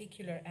that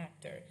particular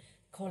actor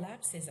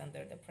collapses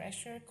under the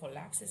pressure,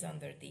 collapses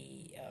under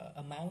the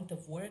amount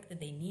of work that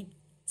they need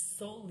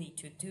solely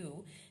to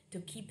do to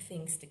keep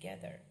things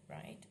together,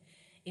 right?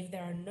 If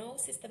there are no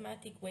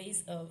systematic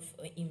ways of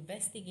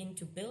investing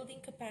into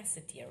building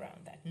capacity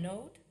around that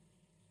node,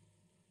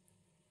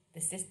 the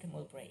system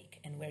will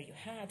break. And where you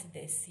had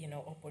this,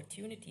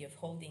 opportunity of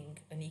holding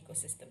an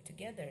ecosystem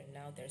together,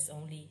 now there's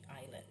only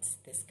islands,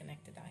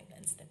 disconnected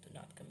islands that do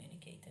not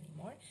communicate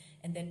anymore.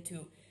 And then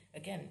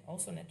again,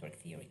 also network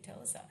theory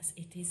tells us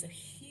it is a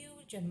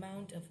huge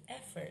amount of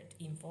effort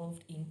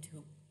involved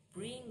into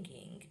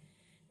bringing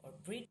or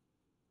bridging.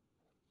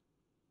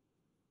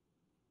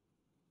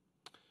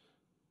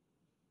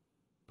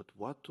 But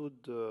what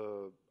would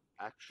the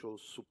actual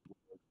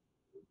support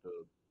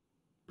the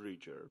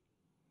bridger?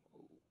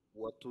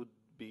 What would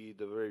be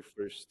the very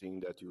first thing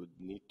that you would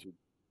need to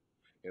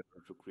in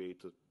order to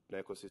create an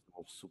ecosystem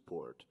of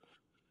support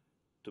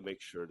to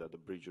make sure that the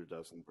bridger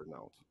doesn't burn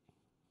out?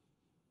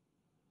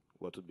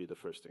 What would be the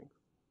first thing?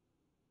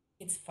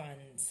 It's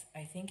funds.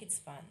 I think it's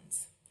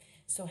funds.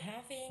 So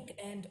having,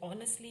 and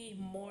honestly,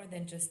 more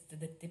than just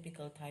the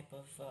typical type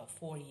of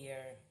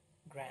 4-year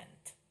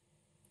grant.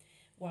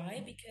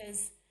 Why?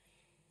 Because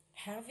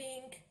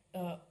having,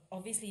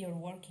 obviously, you're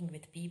working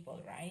with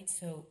people, right?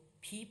 So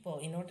people,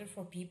 in order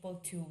for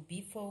people to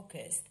be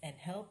focused and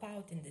help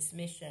out in this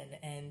mission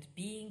and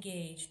be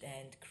engaged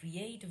and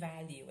create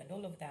value and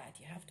all of that,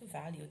 you have to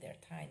value their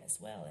time as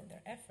well and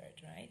their effort,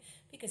 right?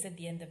 Because at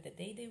the end of the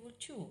day, they will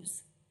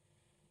choose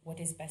what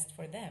is best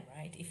for them,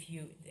 right?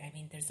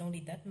 There's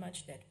only that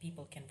much that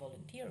people can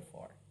volunteer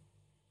for,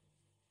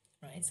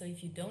 right? So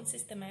if you don't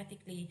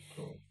systematically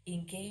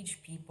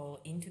engage people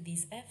into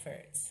these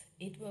efforts,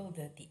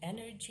 the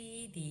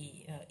energy,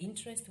 the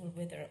interest will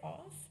wither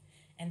off,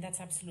 and that's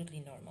absolutely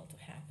normal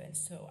to happen.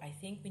 So I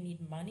think we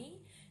need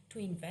money to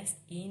invest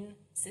in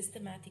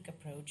systematic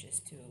approaches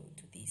to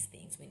these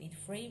things. We need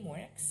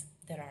frameworks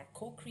that are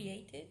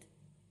co-created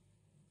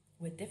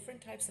with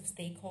different types of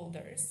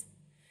stakeholders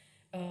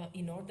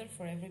in order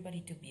for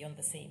everybody to be on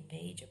the same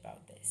page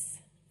about this.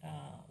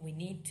 We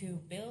need to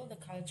build a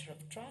culture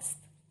of trust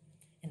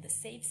and the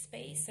safe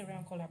space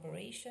around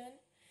collaboration,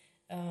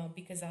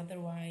 because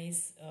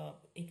otherwise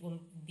it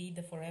will be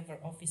the forever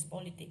office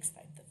politics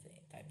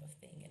type of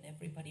thing, and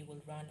everybody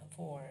will run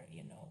for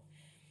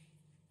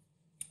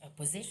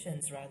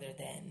positions rather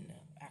than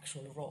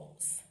actual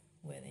roles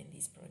within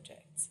these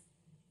projects.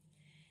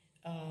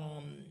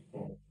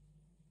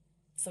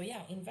 So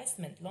yeah,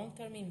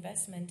 long-term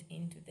investment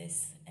into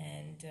this,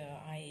 and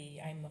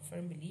I'm a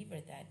firm believer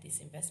that this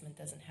investment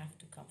doesn't have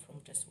to come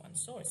from just one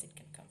source. It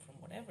can come from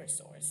whatever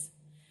source,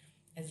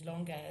 as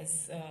long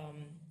as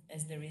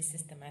there is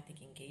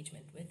systematic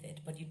engagement with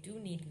it. But you do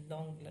need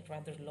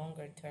rather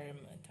longer-term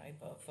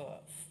type of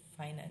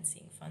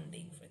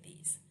funding for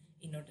these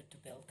in order to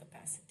build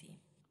capacity.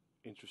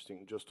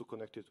 Interesting. Just to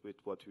connect it with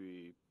what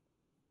we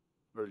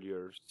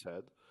earlier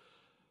said,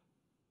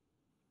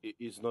 it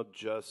is not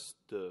just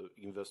the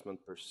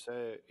investment per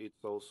se,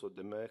 it's also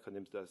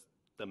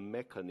the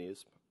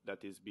mechanism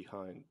that is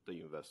behind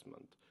the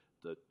investment,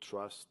 the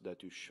trust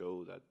that you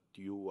show that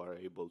you are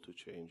able to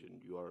change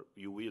and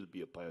you will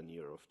be a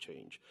pioneer of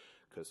change.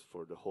 Because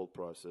for the whole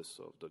process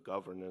of the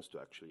governance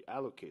to actually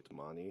allocate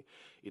money,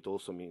 it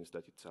also means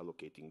that it's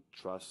allocating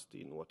trust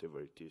in whatever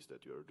it is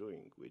that you're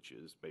doing, which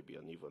is maybe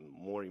an even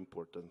more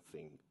important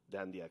thing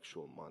than the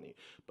actual money.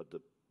 But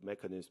the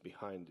mechanism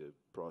behind the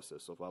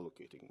process of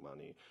allocating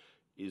money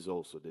is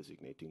also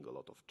designating a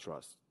lot of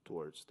trust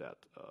towards that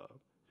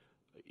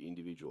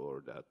individual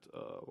or that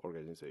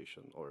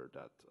organization or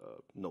that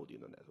node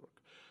in the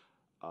network.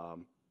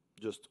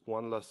 Just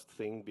one last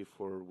thing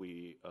before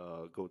we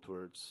go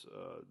towards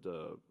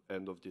the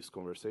end of this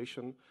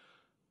conversation.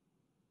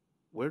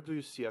 Where do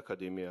you see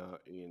academia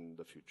in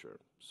the future?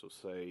 So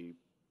say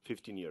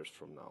 15 years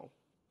from now.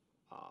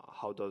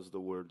 How does the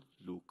world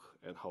look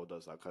and how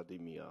does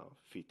academia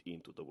fit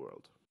into the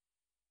world?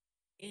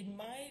 In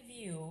my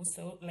view,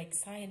 so like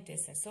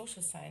scientists and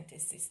social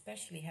scientists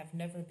especially have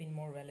never been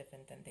more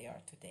relevant than they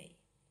are today.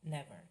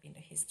 Never in the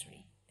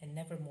history, and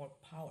never more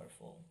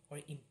powerful or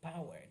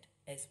empowered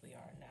as we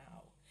are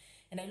now.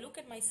 And I look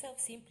at myself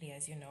simply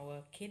as,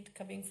 a kid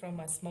coming from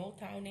a small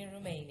town in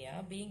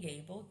Romania, being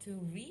able to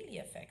really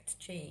affect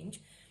change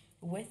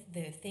with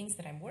the things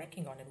that I'm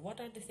working on. And what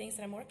are the things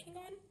that I'm working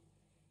on?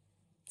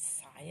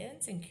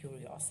 Science and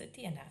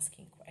curiosity and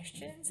asking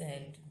questions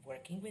and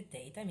working with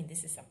data.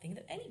 This is something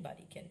that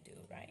anybody can do,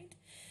 right?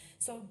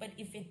 So, but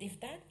if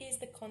that is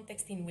the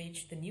context in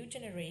which the new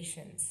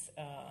generations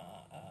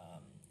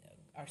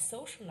are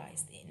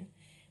socialized in,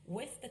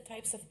 with the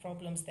types of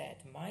problems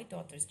that my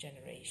daughter's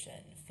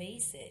generation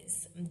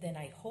faces, then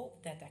I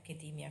hope that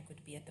academia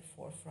could be at the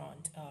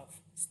forefront of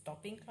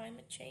stopping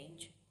climate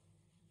change,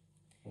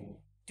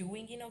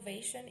 doing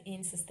innovation in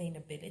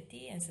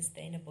sustainability and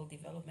sustainable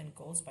development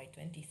goals by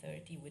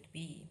 2030 would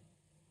be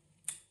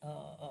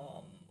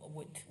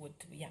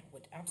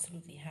would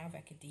absolutely have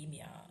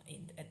academia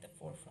at the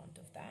forefront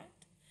of that.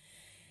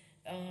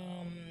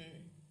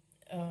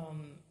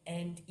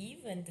 And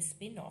even the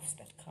spin-offs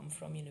that come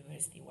from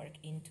university work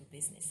into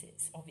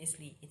businesses.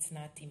 Obviously, it's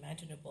not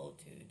imaginable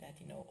that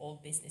all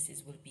businesses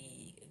will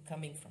be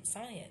coming from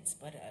science,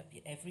 but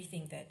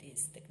everything that is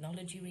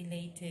technology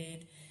related,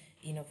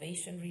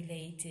 innovation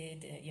related,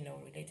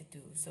 related to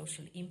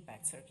social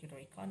impact, circular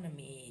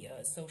economy,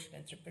 social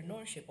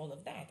entrepreneurship, all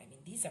of that. I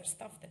mean, these are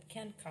stuff that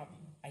can come,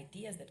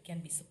 ideas that can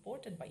be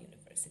supported by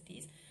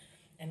universities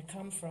and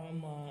come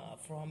from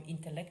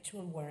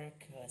intellectual work,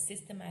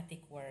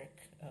 systematic work,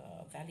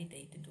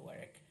 validated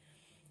work,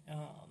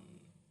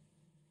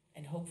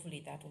 and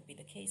hopefully that will be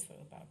the case for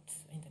about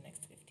in the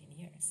next 15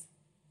 years.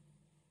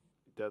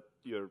 That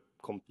you're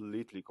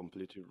completely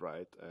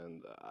right,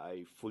 and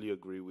I fully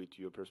agree with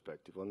your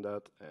perspective on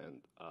that.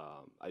 And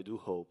I do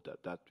hope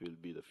that that will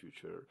be the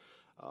future,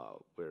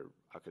 where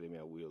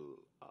academia will,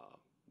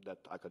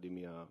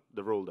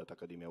 the role that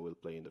academia will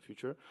play in the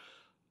future.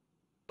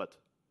 But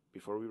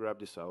before we wrap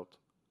this out,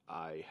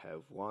 I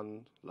have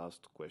one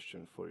last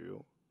question for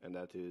you, and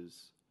that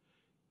is,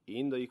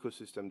 in the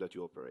ecosystem that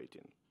you operate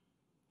in,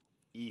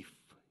 if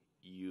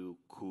you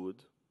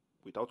could,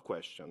 without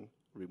question,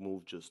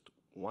 remove just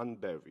one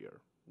barrier,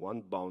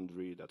 one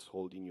boundary that's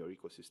holding your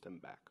ecosystem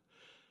back,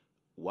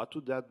 what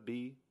would that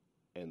be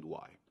and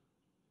why?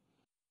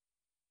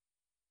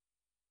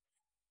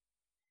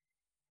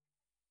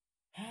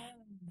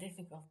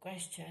 Difficult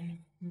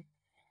question.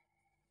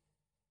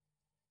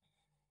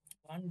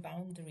 One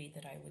boundary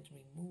that I would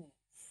remove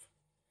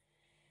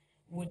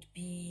would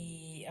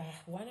be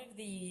one of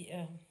the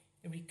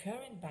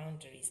recurrent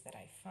boundaries that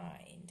I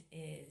find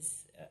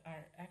is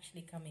are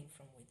actually coming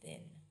from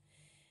within.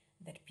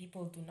 That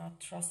people do not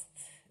trust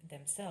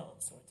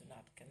themselves, or do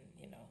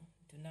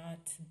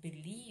not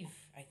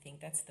believe. I think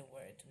that's the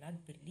word. Do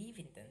not believe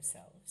in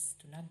themselves.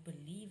 Do not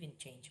believe in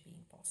change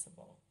being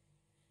possible.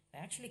 I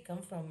actually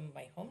come from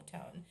my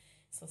hometown.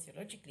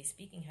 Sociologically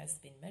speaking, has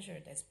been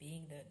measured as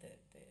being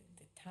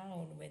the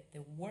town with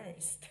the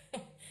worst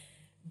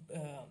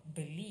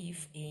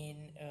belief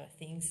in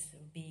things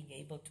being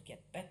able to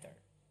get better.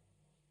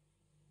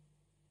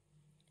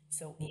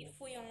 So if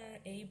we are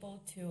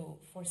able to,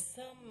 for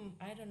some,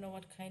 I don't know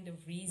what kind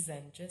of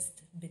reason,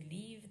 just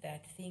believe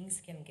that things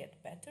can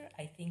get better,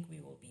 I think we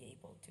will be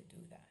able to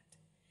do that.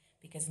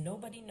 Because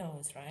nobody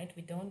knows, right?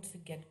 We don't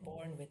get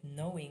born with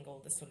knowing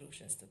all the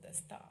solutions to the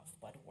stuff,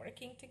 but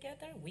working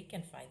together, we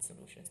can find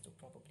solutions to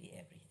probably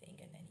everything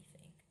and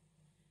anything.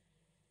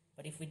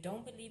 But if we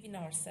don't believe in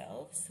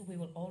ourselves, we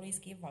will always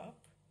give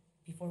up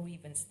before we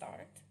even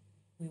start.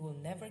 We will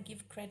never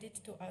give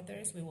credit to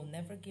others. We will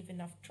never give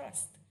enough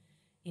trust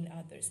in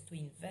others to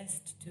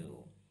invest,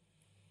 to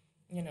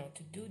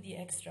do the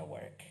extra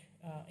work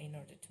in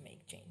order to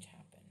make change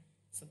happen.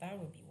 So that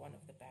would be one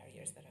of the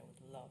barriers that I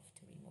would love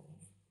to remove.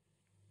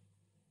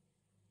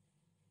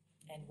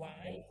 And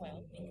why?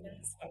 Well,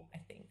 because I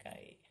think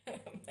I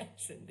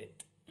mentioned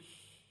it.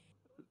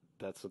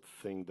 That's a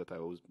thing that I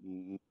was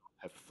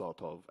have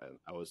thought of, and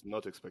I was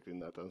not expecting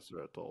that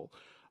answer at all.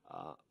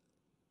 Uh,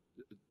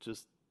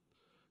 just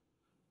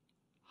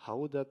how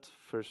would that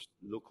first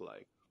look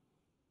like?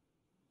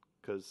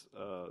 Because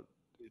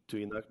to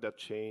enact that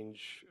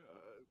change,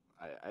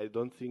 I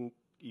don't think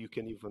you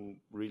can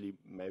even really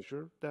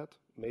measure that.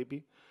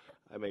 Maybe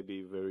I may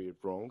be very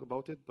wrong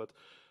about it, but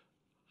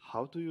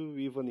how do you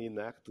even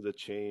enact the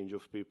change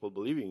of people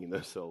believing in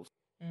themselves?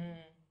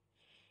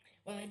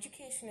 Well,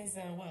 education is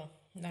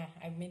no,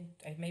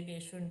 maybe I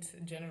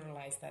shouldn't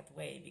generalize that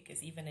way,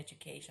 because even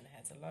education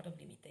has a lot of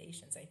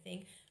limitations. I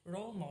think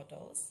role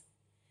models,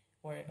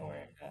 or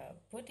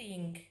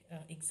putting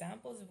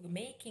examples,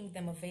 making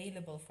them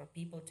available for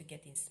people to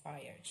get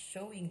inspired,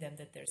 showing them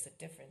that there's a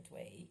different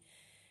way.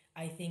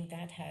 I think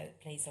that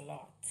plays a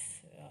lot,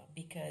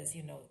 because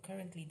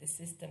currently the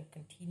system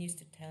continues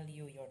to tell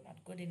you you're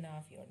not good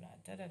enough, you're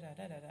not da da da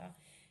da da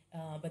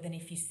da. But then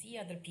if you see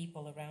other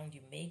people around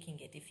you making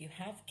it, if you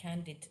have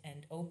candid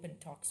and open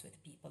talks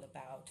with people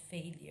about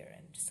failure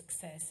and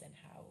success, and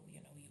how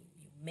you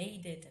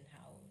made it, and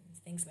how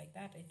things like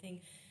that, I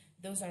think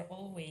those are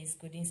always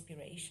good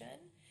inspiration.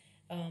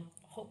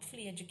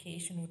 Hopefully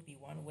education would be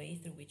one way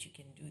through which you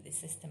can do this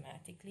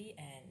systematically,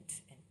 and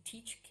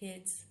teach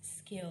kids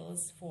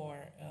skills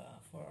for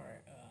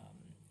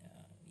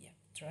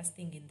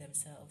trusting in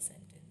themselves,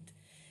 and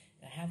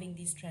having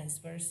these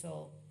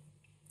transversal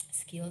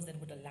skills that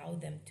would allow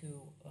them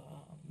to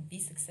be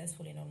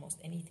successful in almost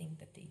anything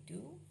that they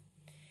do.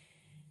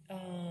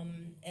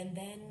 And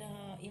then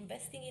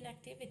investing in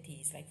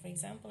activities. Like, for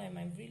example,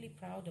 I'm really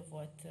proud of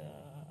what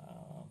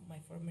my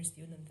former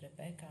student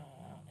Rebecca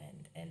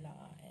and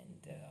Ella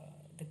and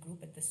the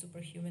group at the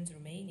Superhumans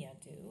Romania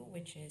do,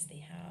 which is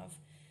they have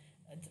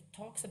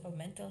talks about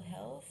mental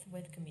health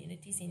with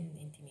communities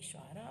in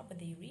Timișoara, but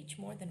they reach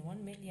more than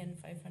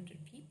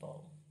 1,500,000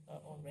 people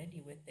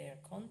already with their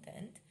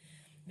content,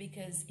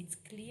 because it's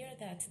clear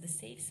that the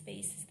safe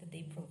spaces that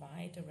they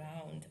provide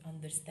around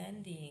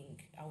understanding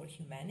our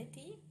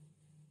humanity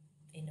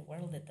in a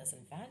world that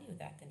doesn't value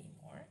that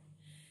anymore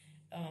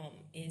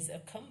is a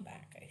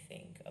comeback, I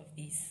think, of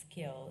these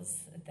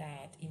skills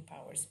that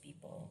empowers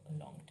people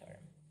long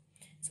term.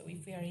 So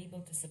if we are able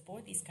to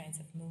support these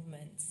kinds of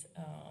movements,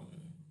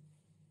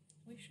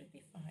 we should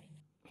be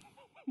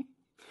fine.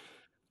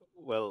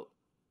 Well,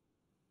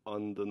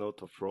 on the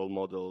note of role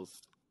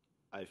models,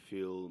 I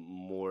feel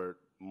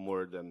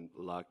more than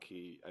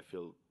lucky. I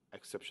feel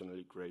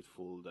exceptionally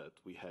grateful that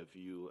we have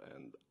you,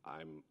 and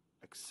I'm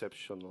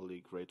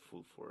exceptionally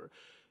grateful for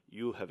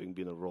you having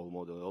been a role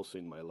model also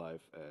in my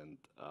life and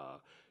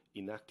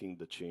enacting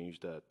the change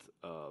that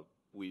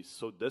we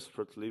so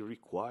desperately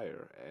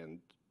require, and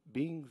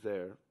being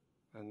there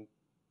and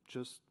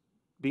just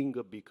being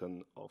a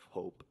beacon of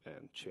hope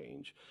and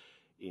change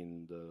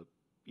in the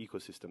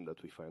ecosystem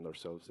that we find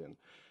ourselves in.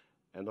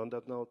 And on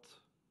that note,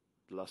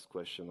 the last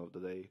question of the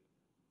day: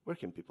 where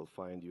can people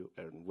find you,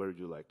 and where would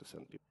you like to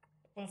send people?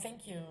 Well,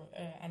 thank you,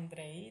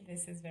 Andrei.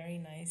 This is very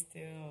nice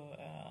to,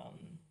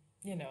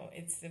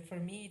 it's for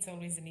me, it's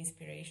always an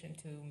inspiration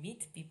to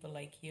meet people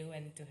like you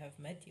and to have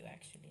met you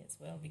actually as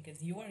well,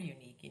 because you are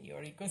unique in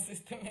your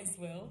ecosystem as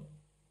well.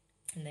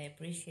 And I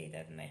appreciate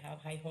that, and I have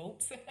high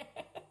hopes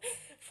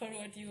for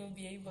what you will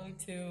be able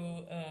to,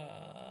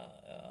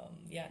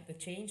 the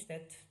change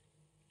that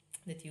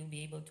you'll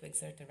be able to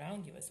exert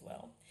around you as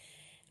well.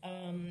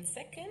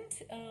 Second,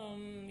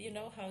 you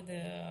know how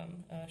the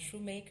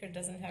shoemaker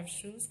doesn't have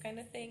shoes kind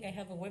of thing? I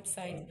have a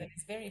website that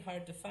is very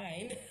hard to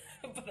find,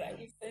 but I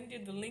will send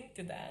you the link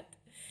to that.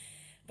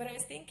 But I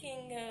was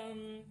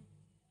thinking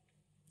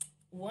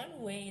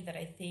one way that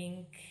I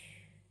think,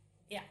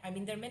 yeah, I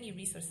mean, there are many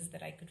resources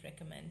that I could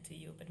recommend to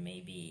you, but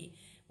maybe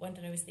one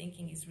that I was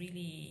thinking is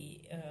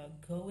really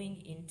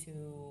going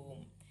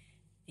into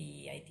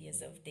the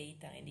ideas of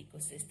data and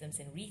ecosystems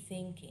and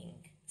rethinking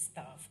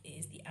stuff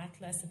is the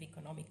Atlas of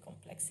Economic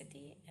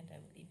Complexity, and I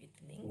will leave you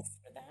the links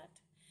for that.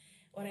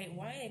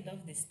 Why I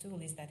love this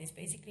tool is that it's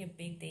basically a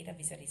big data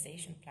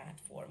visualization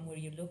platform where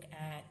you look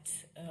at,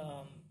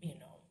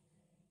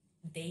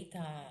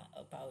 data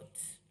about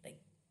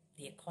like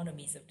the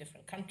economies of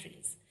different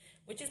countries,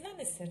 which is not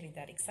necessarily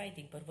that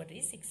exciting, but what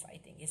is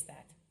exciting is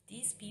that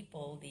these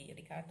people, the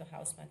Ricardo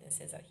Hausmann and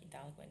Cesar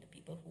Hidalgo and the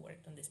people who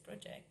worked on this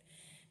project,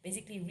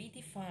 basically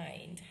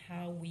redefined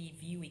how we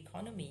view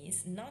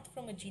economies, not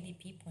from a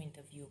GDP point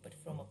of view, but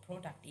from a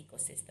product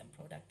ecosystem,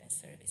 product and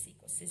service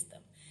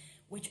ecosystem,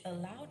 which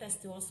allowed us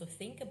to also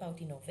think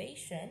about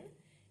innovation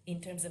in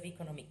terms of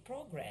economic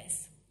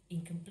progress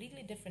in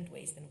completely different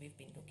ways than we've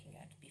been looking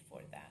at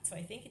before that. So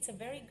I think it's a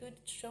very good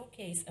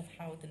showcase of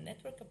how the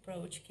network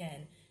approach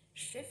can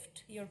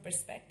shift your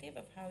perspective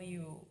of how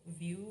you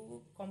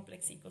view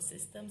complex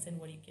ecosystems and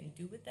what you can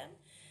do with them.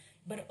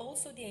 But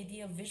also the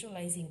idea of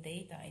visualizing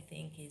data, I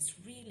think, is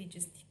really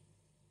just,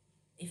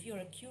 if you're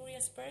a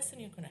curious person,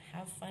 you're going to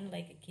have fun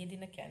like a kid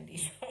in a candy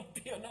shop,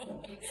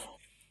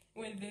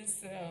 with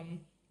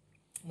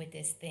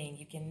this thing.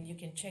 You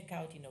can check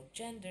out,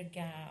 gender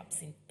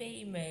gaps in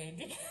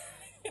payment,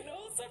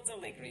 all sorts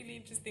of like really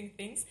interesting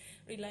things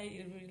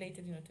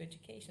related, to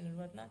education and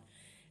whatnot.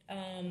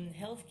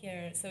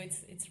 Healthcare. So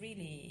it's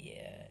really,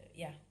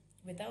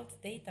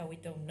 without data, we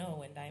don't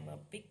know, and I'm a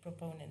big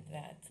proponent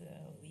that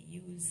we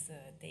use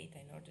data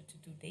in order to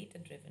do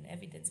data-driven,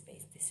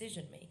 evidence-based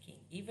decision-making,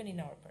 even in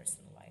our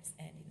personal lives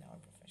and in our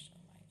professional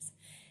lives.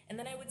 And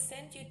then I would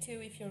send you to,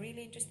 if you're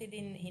really interested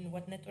in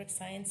what network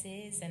science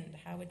is and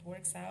how it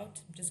works out,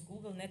 just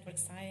Google network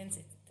science.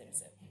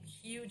 There's a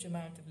huge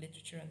amount of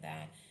literature on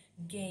that,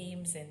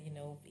 games and,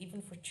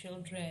 even for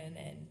children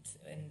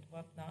and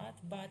whatnot.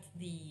 But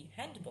the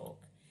handbook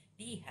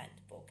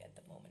at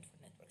the moment for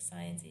network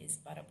science is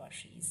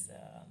Barabashi's,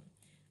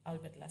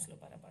 Albert Laszlo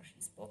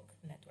Barabashi's book,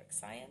 Network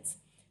Science.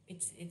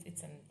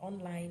 It's an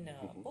online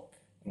book,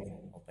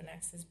 open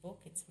access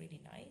book. It's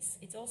really nice.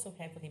 It's also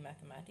heavily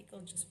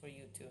mathematical, just for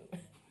you to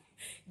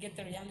get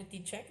the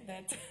reality check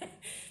that,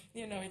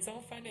 it's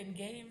all fun and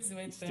games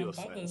with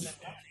bubbles and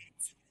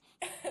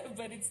lines.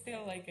 But it's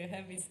still like a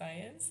heavy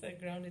science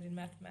grounded in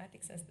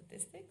mathematics and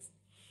statistics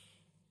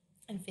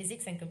and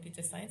physics and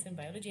computer science and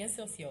biology and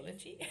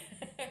sociology.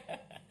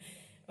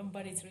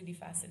 But it's really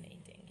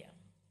fascinating, yeah.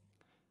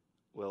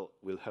 Well,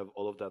 we'll have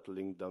all of that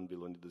linked down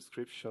below in the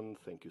description.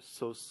 Thank you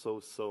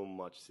so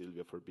much,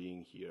 Silvia, for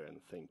being here,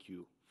 and thank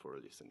you for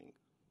listening.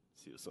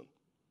 See you soon.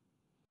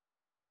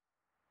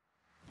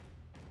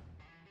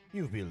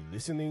 You've been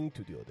listening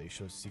to the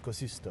Audacious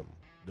Ecosystem,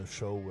 the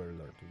show where we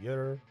learn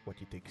together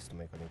what it takes to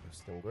make an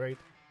ecosystem great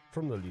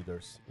from the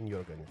leaders in your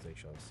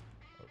organizations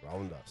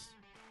around us.